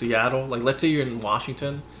live in Seattle, like let's say you're in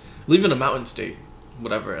Washington, live in a mountain state,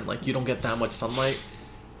 whatever, and like you don't get that much sunlight,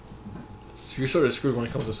 you're sort of screwed when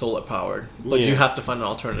it comes to solar powered. But you have to find an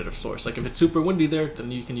alternative source. Like if it's super windy there,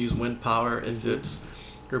 then you can use wind power. If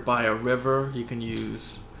you're by a river, you can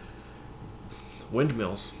use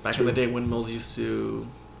windmills. Back in the day, windmills used to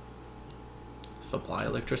supply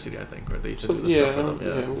electricity, I think, or they used to do the stuff for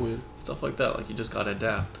them. Stuff like that. Like you just gotta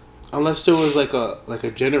adapt. Unless there was like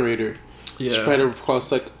a generator spread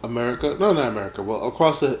across like America. No, not America. Well,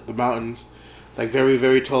 across the mountains, like very,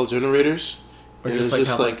 very tall generators. Or just like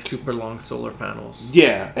have like super long solar panels.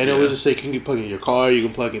 Yeah, and it was just like you can plug in your car, you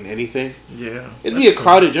can plug in anything. Yeah. It'd be a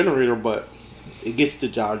crowded generator, but it gets the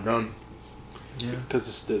job done. Yeah. Because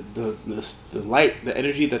it's the light, the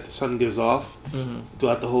energy that the sun gives off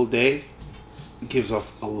throughout the whole day, it gives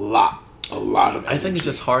off a lot of energy. I think it's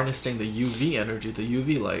just harnessing the UV energy, the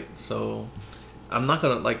UV light. So I'm not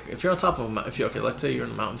gonna like if you're on top of a mountain. Let's say you're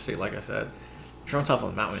in a mountain state, like I said, if you're on top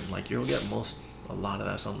of a mountain, like you'll get a lot of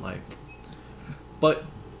that sunlight. But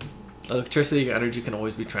electricity and energy can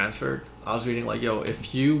always be transferred. I was reading like,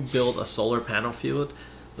 if you build a solar panel field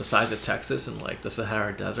the size of Texas and like the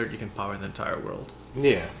Sahara Desert, you can power the entire world.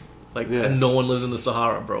 Yeah. And no one lives in the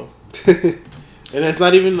Sahara, bro. And it's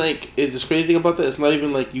not even like, it's the crazy thing about that, it's not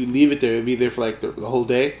even like you leave it there, it'll be there for like the whole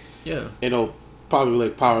day. Yeah. And it'll probably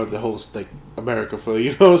like power the whole like America for,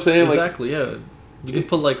 you know what I'm saying? Exactly, yeah. You can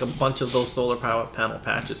put like a bunch of those solar power panel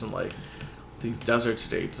patches in like these desert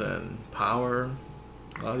states and power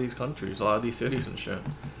a lot of these countries, a lot of these cities and shit.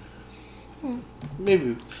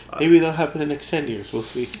 Maybe that'll happen in the next 10 years. We'll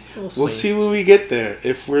see. We'll see when we get there,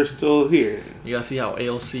 if we're still here. You gotta see how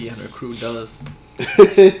AOC and her crew does.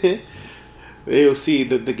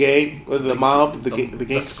 AOC, the gang, or the mob, the gang,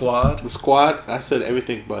 the squad. The squad. I said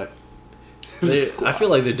everything but. I feel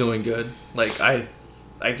like they're doing good. Like I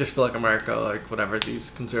just feel like America, like whatever,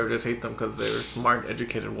 these conservatives hate them because they're smart,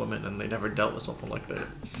 educated women and they never dealt with something like that.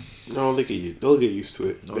 No, they'll get used to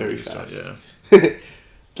it very fast. Yeah.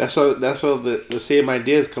 That's how the same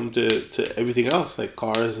ideas come to everything else, like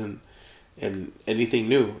cars and anything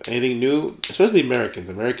new, especially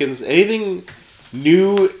Americans. Anything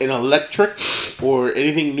new and electric or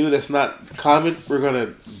anything new that's not common, we're gonna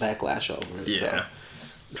backlash over it. Yeah. So.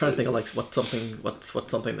 I'm trying to think of like what's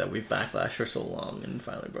something that we've backlashed for so long and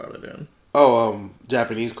finally brought it in.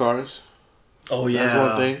 Japanese cars. Oh yeah, that's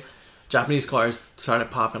one thing. Japanese cars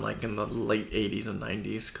started popping like in the late 80s and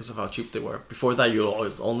 90s because of how cheap they were. Before that, you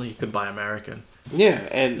only could buy American. Yeah,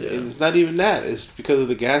 and it's not even that. It's because of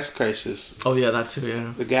the gas crisis. Oh yeah, that too.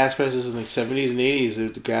 Yeah, the gas crisis in the 70s and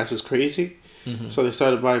 80s, the gas was crazy. Mm-hmm. So they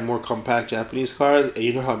started buying more compact Japanese cars, and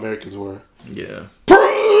you know how Americans were. Yeah.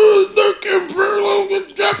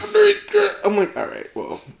 Japanese. I'm like, all right,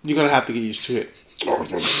 well, you're gonna have to get used to it.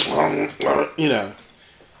 You know.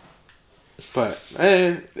 But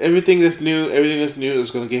everything that's new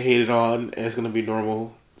is gonna get hated on, and it's gonna be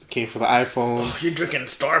normal. It came for the iPhone. Oh, you're drinking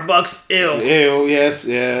Starbucks? Ew. Ew. Yes.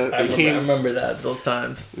 Yeah. I remember that those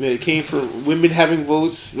times. It came for women having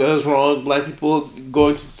votes. That was wrong. Black people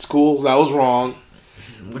going to schools. That was wrong.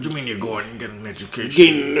 What do you mean you're going and getting an education?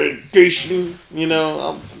 Getting an education. You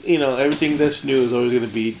know, everything that's new is always gonna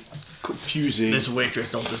be confusing. This waitress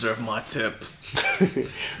don't deserve my tip.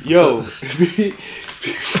 Yo,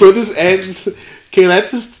 before this ends, can I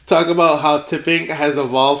just talk about how tipping has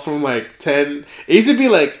evolved from like 10? It used to be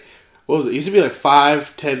like, what was it? It used to be like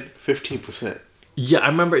 5, 10, 15%. Yeah, I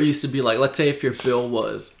remember it used to be like, let's say if your bill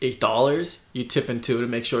was $8, you tip in 2 to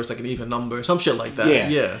make sure it's like an even number, some shit like that.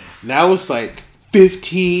 Yeah. Now it's like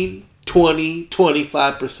 15, 20,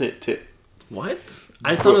 25% tip. What?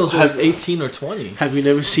 I thought it was always 18 or 20. Have you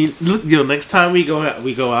never seen? Look, next time we go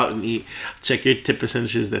out and eat, check your tip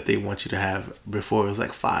percentages that they want you to have. Before it was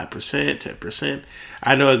like 5%, 10%.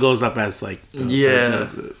 I know it goes up as like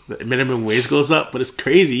the minimum wage goes up, but it's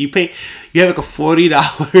crazy. You have like a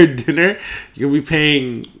 $40 dinner, you'll be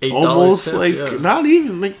paying almost tip, like not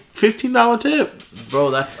even like $15 tip. Bro,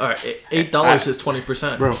 that's all right. $8 is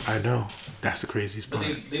 20%. Bro, I know that's the craziest part.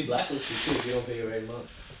 But they blacklist you too if you don't pay your every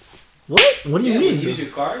month. What? What do you mean? Use your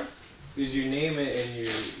card, use your name and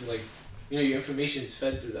your your information is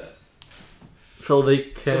fed through that. So they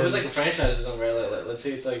can. So if it's like a franchise or something, right? Like, let's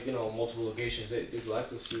say it's like multiple locations. They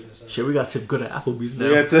blacklist you. Shit, we got tip good at Applebee's now.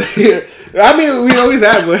 I mean, we always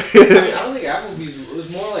have. But I don't think Applebee's. It was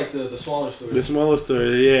more like the smaller stores. The smaller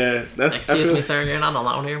stores, yeah. Excuse me, sir. You're not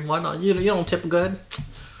allowed here. Why not? You don't tip good.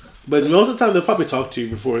 But most of the time, they'll probably talk to you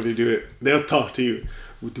before they do it. They'll talk to you.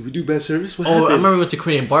 Did we do bad service? What happened? I remember we went to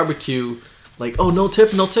Korean barbecue. Like, oh, no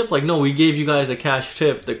tip. Like, no, we gave you guys a cash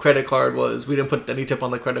tip. The credit card we didn't put any tip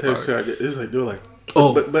on the credit card. It's like, they were like,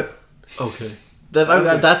 oh, but okay.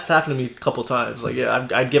 That's happened to me a couple times. Like, yeah,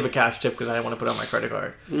 I'd give a cash tip because I didn't want to put it on my credit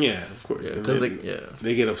card. Yeah, of course. Because they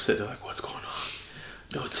get upset. They're like, what's going on?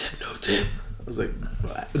 No tip. I was like,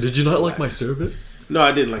 relax. Did you not like my service? No,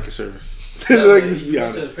 I didn't like your service. Like, just be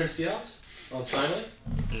honest. To Prince House on Steinway?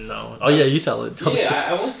 No. Oh yeah, you tell it.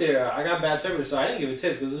 I went there. I got bad service, so I didn't give a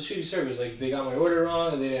tip because it was a shitty service. Like they got my order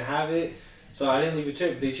wrong and they didn't have it, so I didn't leave a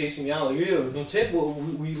tip. They chased me out like, yo, no tip. Well,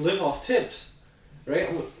 we live off tips, right?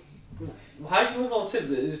 How do you live off tips?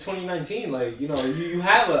 It's 2019. Like you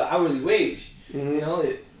have an hourly wage.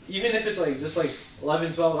 Mm-hmm. Even if it's like just like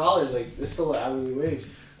 $11, $12, like it's still an hourly wage.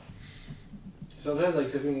 Sometimes like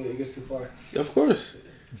tipping it gets too far. Of course.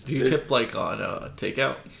 Do you tip like on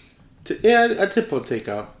takeout? Yeah, I tip on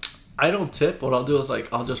takeout. I don't tip. What I'll do is like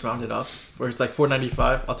I'll just round it up. Where it's like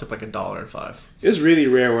 $4.95, I'll tip like $1.05. It's really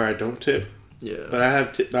rare where I don't tip. Yeah. But I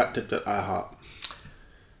have not tipped at IHOP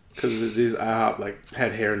because these IHOP like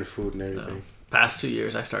had hair in the food and everything. No. Past 2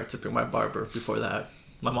 years, I started tipping my barber. Before that,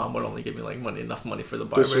 my mom would only give me like enough money for the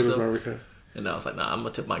barber. And I was like, nah, I'm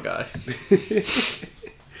gonna tip my guy.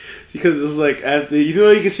 Because it's like you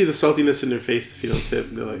can see the saltiness in their face if you don't tip.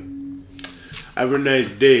 They're like, "Have a nice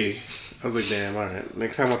day." I was like, "Damn, all right.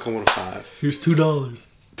 Next time I'll come with a 5." Here's $2.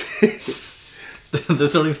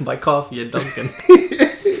 That's not even buy coffee at Dunkin'.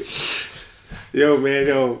 Yo, man,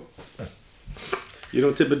 you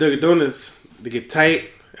don't tip at Dunkin' Donuts. They get tight,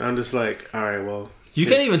 and I'm just like, all right, well. You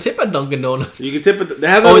can't even tip at Dunkin' Donuts. You can tip at they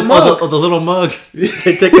have a mug. The little mug. They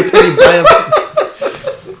take a penny, buy a.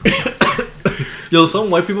 Yo, some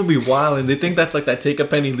white people be wild and they think that's like that take a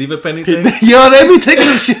penny, leave a penny thing. Yo, they be taking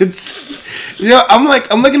them shits. Yo, I'm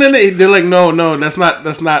looking at it. They're like, no, that's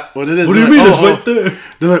not what it is. What do you mean? It's right there.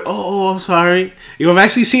 They're like, oh, I'm sorry. Yo, I've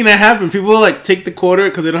actually seen that happen. People will like take the quarter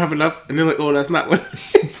because they don't have enough, and they're like, oh, that's not what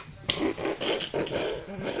it is.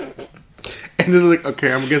 And they're like,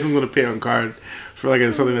 okay, I guess I'm gonna pay on card for like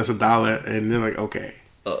something that's $1, and they're like, okay.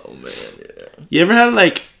 Oh man, yeah. You ever had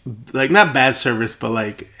like like not bad service, but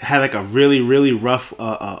like had like a really really rough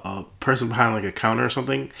person behind like a counter or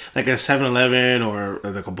something, like a 7-Eleven or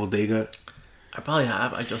like a bodega? I probably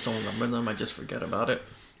have. I just don't remember them. I just forget about it.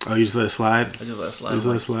 Oh, you just let it slide? I just let it slide. Just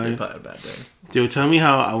let it slide? You probably had a bad day. Dude, tell me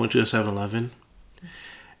how I went to a 7-Eleven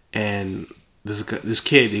and this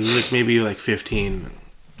kid, he was like maybe like 15.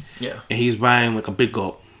 Yeah. And he's buying like a big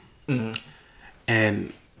gulp. Mm-hmm.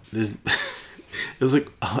 And this it was like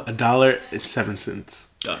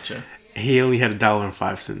 $1.07. Gotcha. He only had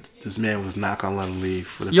 $1.05. This man was not gonna let him leave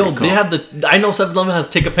for the Yo, big they gulp. have the. I know 7-Eleven has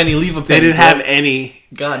take a penny, leave a penny. They didn't bro. have any.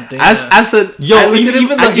 God damn. I said, Yo, I looked at him,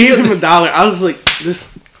 even I gave him $1. I was like,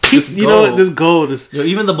 this, you know what, this gold. This, yo,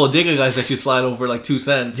 even the bodega guys let you slide over like 2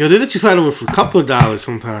 cents. yo, they let you slide over for a couple of dollars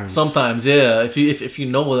sometimes. Sometimes, yeah. If you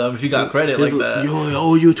know them, if you got credit like that. Yo, I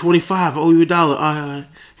owe you $25. I owe you $1.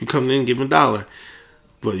 You come in and give him $1.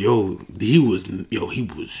 But he was, you know, he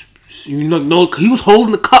was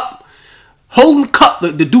holding the cup.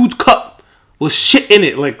 The dude's cup was shit in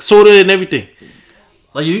it, like soda and everything.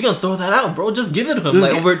 Like, you gonna throw that out, bro? Just give it to him.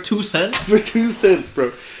 Like, over 2 cents? For 2 cents,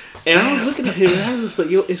 bro. And I was looking at him and I was just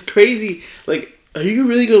like, yo, it's crazy. Like, are you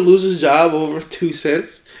really gonna lose his job over 2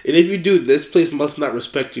 cents? And if you do, this place must not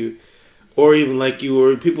respect you. Or even like you,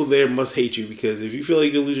 or people there must hate you. Because if you feel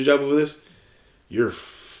like you'll lose your job over this, you're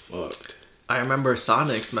fucked. I remember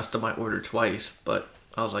Sonics messed up my order twice, but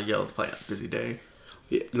I was like, yo, it's probably a busy day.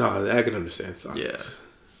 Yeah, no, I can understand Sonics. Yeah.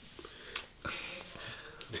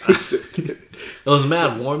 It was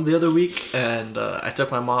mad warm the other week, and I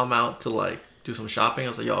took my mom out to like do some shopping. I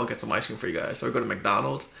was like, yo, I'll get some ice cream for you guys. So we go to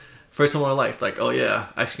McDonald's. First time in my life, like, oh yeah,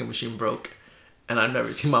 ice cream machine broke. And I've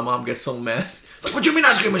never seen my mom get so mad. It's like, what you mean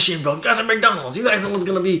ice cream machine broke? You guys are McDonald's. You guys know what's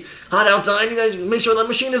gonna be hot outside. You guys make sure that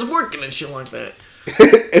machine is working and shit like that.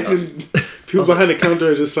 And then people behind the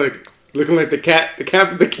counter are just like looking like the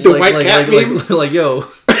white cat meme. Like, yo.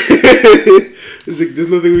 It's like, there's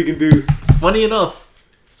nothing we can do. Funny enough,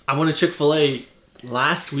 I went to Chick-fil-A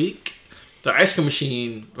last week. The ice cream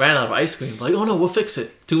machine ran out of ice cream. Like, oh no, we'll fix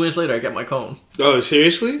it. 2 minutes later, I get my cone. Oh,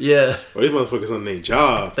 seriously? Yeah. Oh, these motherfuckers on their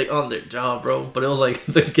job. They on their job, bro. But it was like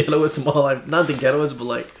the ghettoest mall. Not the ghettoest, but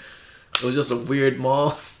like, it was just a weird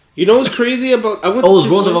mall. You know what's crazy about... it was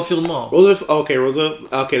Roosevelt Field Mall. Roosevelt. Okay,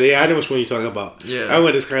 I know which one you're talking about. Yeah. I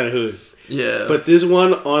went this kind of hood. Yeah. But this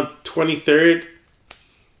one on 23rd,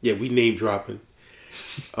 yeah, we name dropping.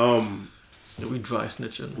 We dry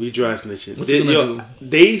snitching. What you gonna do?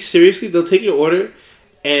 They seriously, they'll take your order,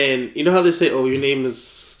 and you know how they say, "Oh, your name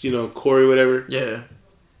is, Corey, whatever." Yeah.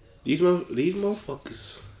 These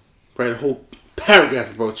motherfuckers write a whole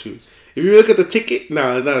paragraph about you. If you look at the ticket,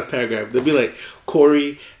 no, it's not a paragraph. They'll be like,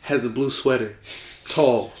 "Corey has a blue sweater,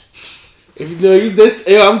 tall." If you know this,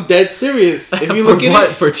 I'm dead serious. If you look at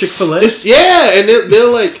it for Chick-fil-A, and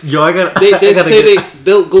they'll like, yo, I got.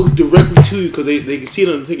 They'll go directly to you because they can see it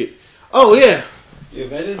on the ticket. Oh yeah. You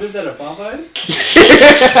imagine did that at Popeyes?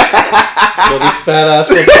 Yo, this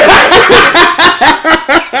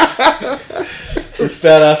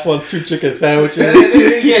fat ass wants 2 chicken sandwiches.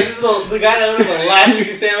 Yeah, this is the guy that orders the last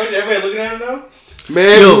chicken sandwich. Everybody looking at him now?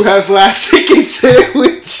 Man who has last chicken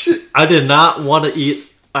sandwich. I did not want to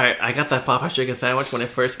eat. Alright, I got that Popeyes chicken sandwich when it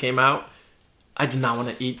first came out. I did not want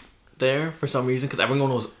to eat there for some reason because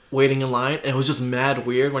everyone was waiting in line and it was just mad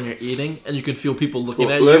weird when you're eating and you can feel people looking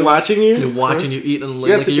at you. Watching you? They're watching you eat and you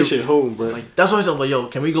gotta take this shit home, bro. Like, that's why I said, like, yo,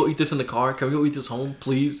 can we go eat this in the car? Can we go eat this home,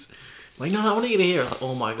 please? Like, no, I want to eat it here. I was like,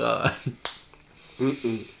 oh my god.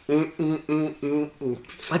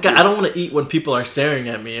 Like, I don't want to eat when people are staring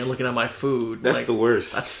at me and looking at my food. That's like, the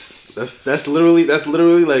worst. That's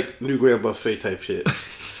literally like New Grand Buffet type shit.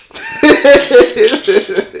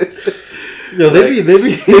 Yo, they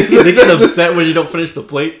get upset when you don't finish the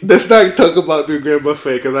plate. Let's not talk about New Grand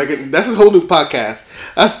Buffet because that's a whole new podcast.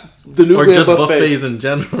 That's the New Grand Buffet. Or just buffets in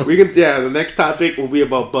general. The next topic will be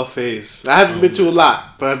about buffets. I haven't been to a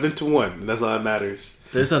lot, but I've been to one, and that's all that matters.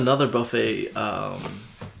 There's another buffet.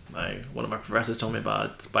 One of my professors told me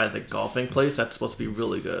about. It's by the golfing place. That's supposed to be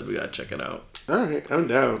really good. We gotta check it out. All right, I'm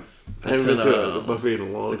down. I haven't been to a buffet in a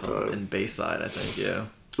long time. In Bayside, I think. Yeah.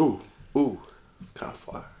 Ooh, it's kind of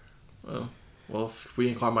far. Well, if we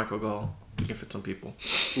and Carmichael go, we can fit some people.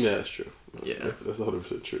 Yeah, that's true. Yeah, that's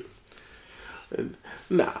 100% true. And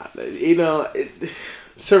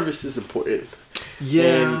service is important. Yeah,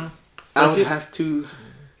 and I would have to.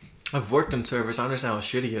 I've worked in service. I understand how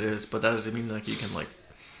shitty it is, but that doesn't mean like you can like.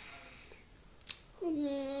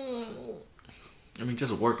 I mean,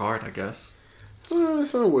 just work hard, I guess.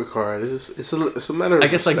 It's not work hard. It's a matter of. I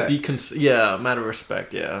guess respect. matter of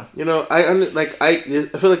respect. Yeah. I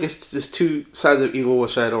feel like it's just 2 sides of evil,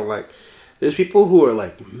 which I don't like. There's people who are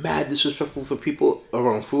like mad disrespectful for people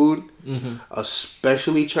around food,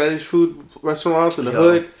 especially Chinese food restaurants in the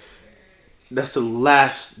hood. That's the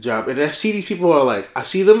last job. And I see these people are like, I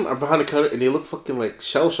see them are behind the counter and they look fucking like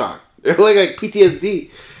shell shocked. They're like PTSD.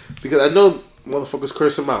 Because I know motherfuckers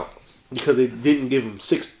curse them out. Because they didn't give them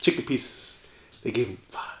 6 chicken pieces. They gave them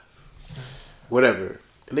 5. Whatever.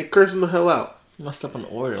 And they curse them the hell out. Messed up an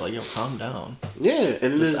order. Like, yo, calm down. Yeah.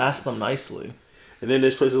 And just ask them nicely. And then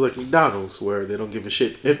there's places like McDonald's where they don't give a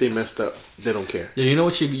shit. If they messed up, they don't care. Yeah, you know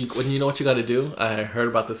what you got to do? I heard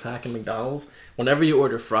about this hack in McDonald's. Whenever you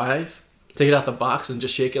order fries, take it out the box and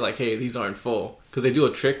just shake it like, hey, these aren't full. Because they do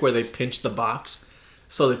a trick where they pinch the box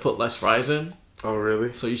so they put less fries in. Oh,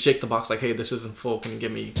 really? So you shake the box like, hey, this isn't full. Can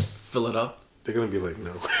you fill it up? They're going to be like,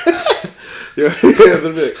 no. Yeah,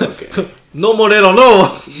 they'll be like, okay. No, Moreno,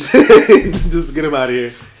 no! Just get them out of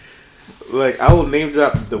here. Like, I will name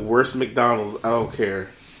drop the worst McDonald's. I don't care.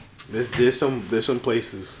 There's some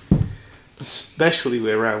places, especially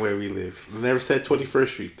around where we live. I never said 21st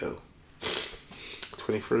Street, though.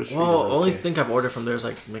 21st Street. Well, the only thing I've ordered from there is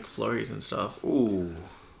like McFlurries and stuff. Ooh.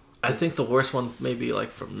 I think the worst one maybe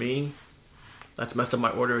like for me, that's messed up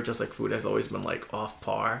my order. Just like food has always been like off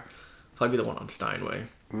par. Probably the one on Steinway.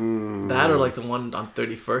 That or like the one on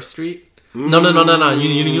 31st Street. No.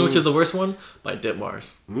 You know which is the worst one? By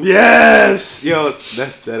Ditmars. Yes! Yo,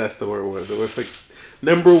 that's the word one. The worst, like,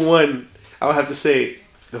 number one, I would have to say,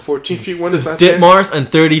 the 14th Street one is not Ditmars and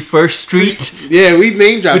 31st Street. Yeah, we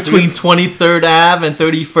name dropped between 23rd Ave and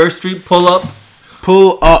 31st Street. Pull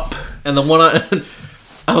up. And the one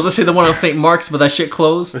I was gonna say the one on St. Mark's, but that shit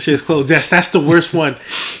closed. That shit's closed. Yes, that's the worst one.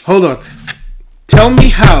 Hold on. Tell me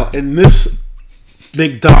how in this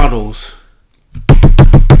McDonald's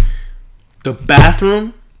the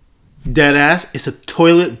bathroom, dead ass, is a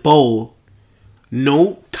toilet bowl.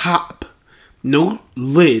 No top. No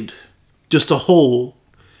lid. Just a hole.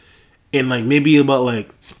 And like maybe about like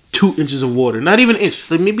 2 inches of water. Not even an inch.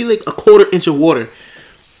 Like maybe like a 1/4 inch of water.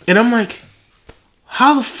 And I'm like,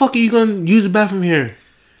 how the fuck are you going to use the bathroom here?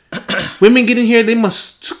 Women get in here, they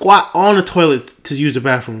must squat on the toilet to use the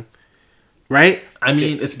bathroom. Right? I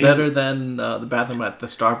mean, it's better than the bathroom at the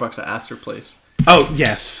Starbucks at Astor Place. Oh,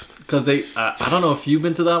 yes. Because they, I don't know if you've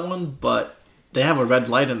been to that one, but they have a red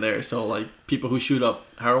light in there. So, like, people who shoot up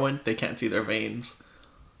heroin, they can't see their veins.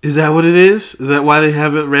 Is that what it is? Is that why they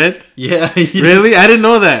have it red? Yeah. Really? I didn't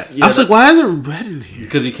know that. Yeah, I was like, why is it red in here?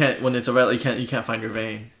 Because you can't, when it's a red light, you can't find your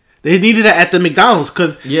vein. They needed that at the McDonald's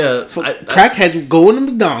because crackheads would go into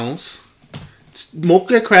McDonald's, smoke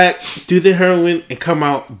their crack, do their heroin, and come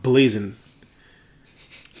out blazing.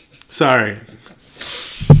 Sorry.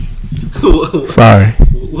 Sorry.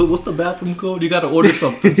 What's the bathroom code? You gotta order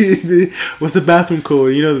something. What's the bathroom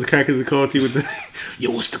code? You know the crackers are calling you with the...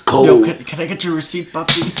 Yo, what's the code? Yo, can I get your receipt,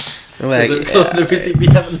 papi? I'm like, the receipt be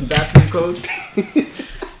having the bathroom code?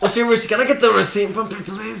 What's your receipt? Can I get the receipt, papi,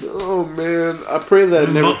 please? Oh, man. I pray that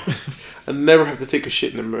I never have to take a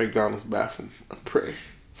shit in the McDonald's bathroom. I pray.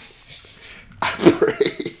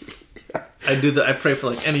 I do that. I pray for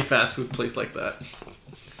like any fast food place like that.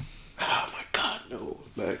 Oh my god, no.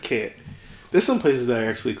 I can't. There's some places that are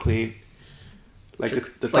actually clean. Like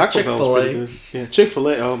the Taco Bell's pretty good. Yeah,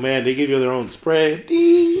 Chick-fil-A. Oh man, they give you their own spray.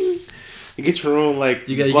 Ding. You get your own like.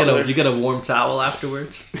 You get a warm towel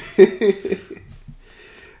afterwards.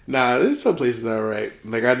 Nah, there's some places that are right.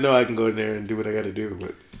 Like I know I can go in there and do what I got to do,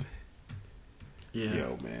 but yeah,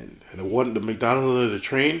 yo man, the McDonald's under the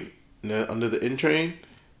train, under the N train.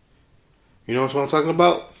 You know what I'm talking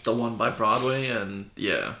about? The one by Broadway and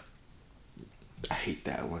yeah. I hate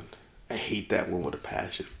that one. I hate that one with a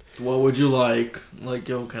passion. What would you like? Like,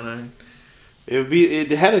 yo, can I?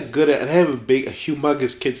 They had a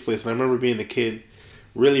humongous kids place, and I remember being a kid,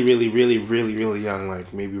 really young,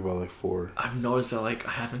 like maybe about like 4. I've noticed that like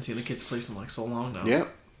I haven't seen a kids place in like so long now. Yeah,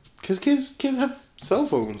 because kids have cell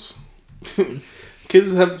phones.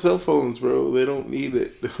 Kids have cell phones, bro. They don't need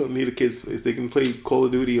it. They don't need a kid's place. They can play Call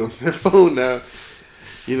of Duty on their phone now.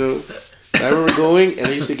 You know, I remember going and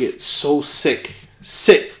I used to get so sick,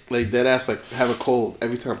 like that ass, like have a cold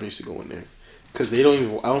every time I used to go in there because they don't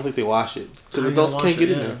even. I don't think they wash it because adults can't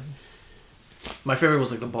get in there. My favorite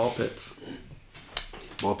was like the ball pits.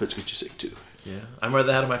 Ball pits get you sick too. Yeah, I remember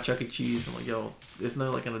they had them at Chuck E. Cheese. I'm like, yo, isn't there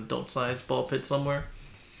like an adult-sized ball pit somewhere?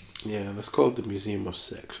 Yeah, that's called the Museum of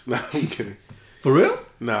Sex. No, I'm kidding. For real?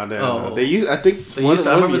 No. They use. I think I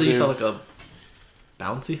remember they used to have like a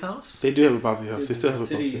bouncy house. They do have a bouncy house. They still have a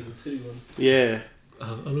bouncy house. One. Yeah.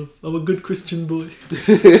 I'm a good Christian boy.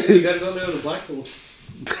 You gotta go there with a blindfold.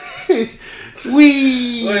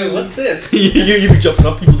 Wee. Wait, what's this? you be jumping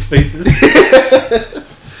up people's faces.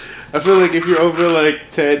 I feel like if you're over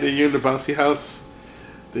like 10 and you're in the bouncy house,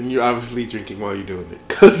 then you're obviously drinking while you're doing it.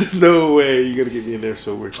 Because there's no way you're going to get me in there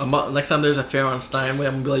sober. Next time there's a fair on Steinway,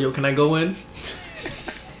 I'm going to be like, yo, can I go in?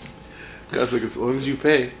 Because like, as long as you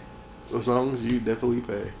pay. As long as you definitely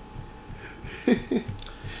pay.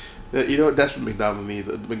 You know what? That's what McDonald's needs.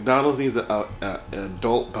 McDonald's needs an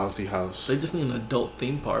adult bouncy house. They just need an adult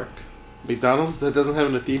theme park. McDonald's that doesn't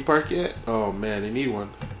have a theme park yet? Oh man, they need one.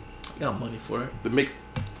 I got money for it. The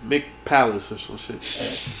McPalace or some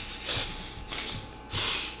shit.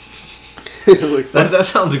 Like, that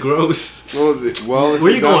sounds gross. Well,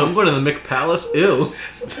 where you going? I'm going to the McPalace. Ew.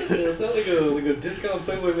 Is that like a discount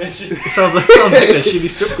Playboy Mansion? It sounds like a shitty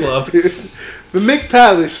strip club. The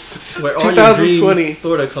McPalace, where all 2020 your dreams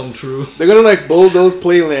sort of come true. They're gonna like bulldoze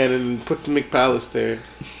Playland and put the McPalace there.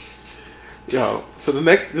 Yo, so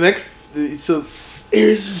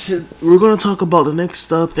we're gonna talk about the next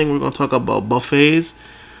thing. We're gonna talk about buffets,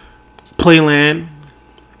 Playland,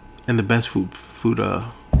 and the best food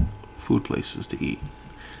places to eat.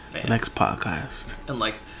 Man. The next podcast. And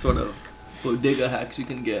like sort of bodega hacks you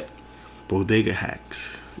can get. Bodega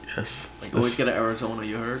hacks, yes. Like always get to Arizona,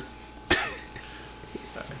 you heard?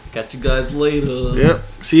 Catch you guys later. Yep.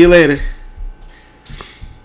 See you later.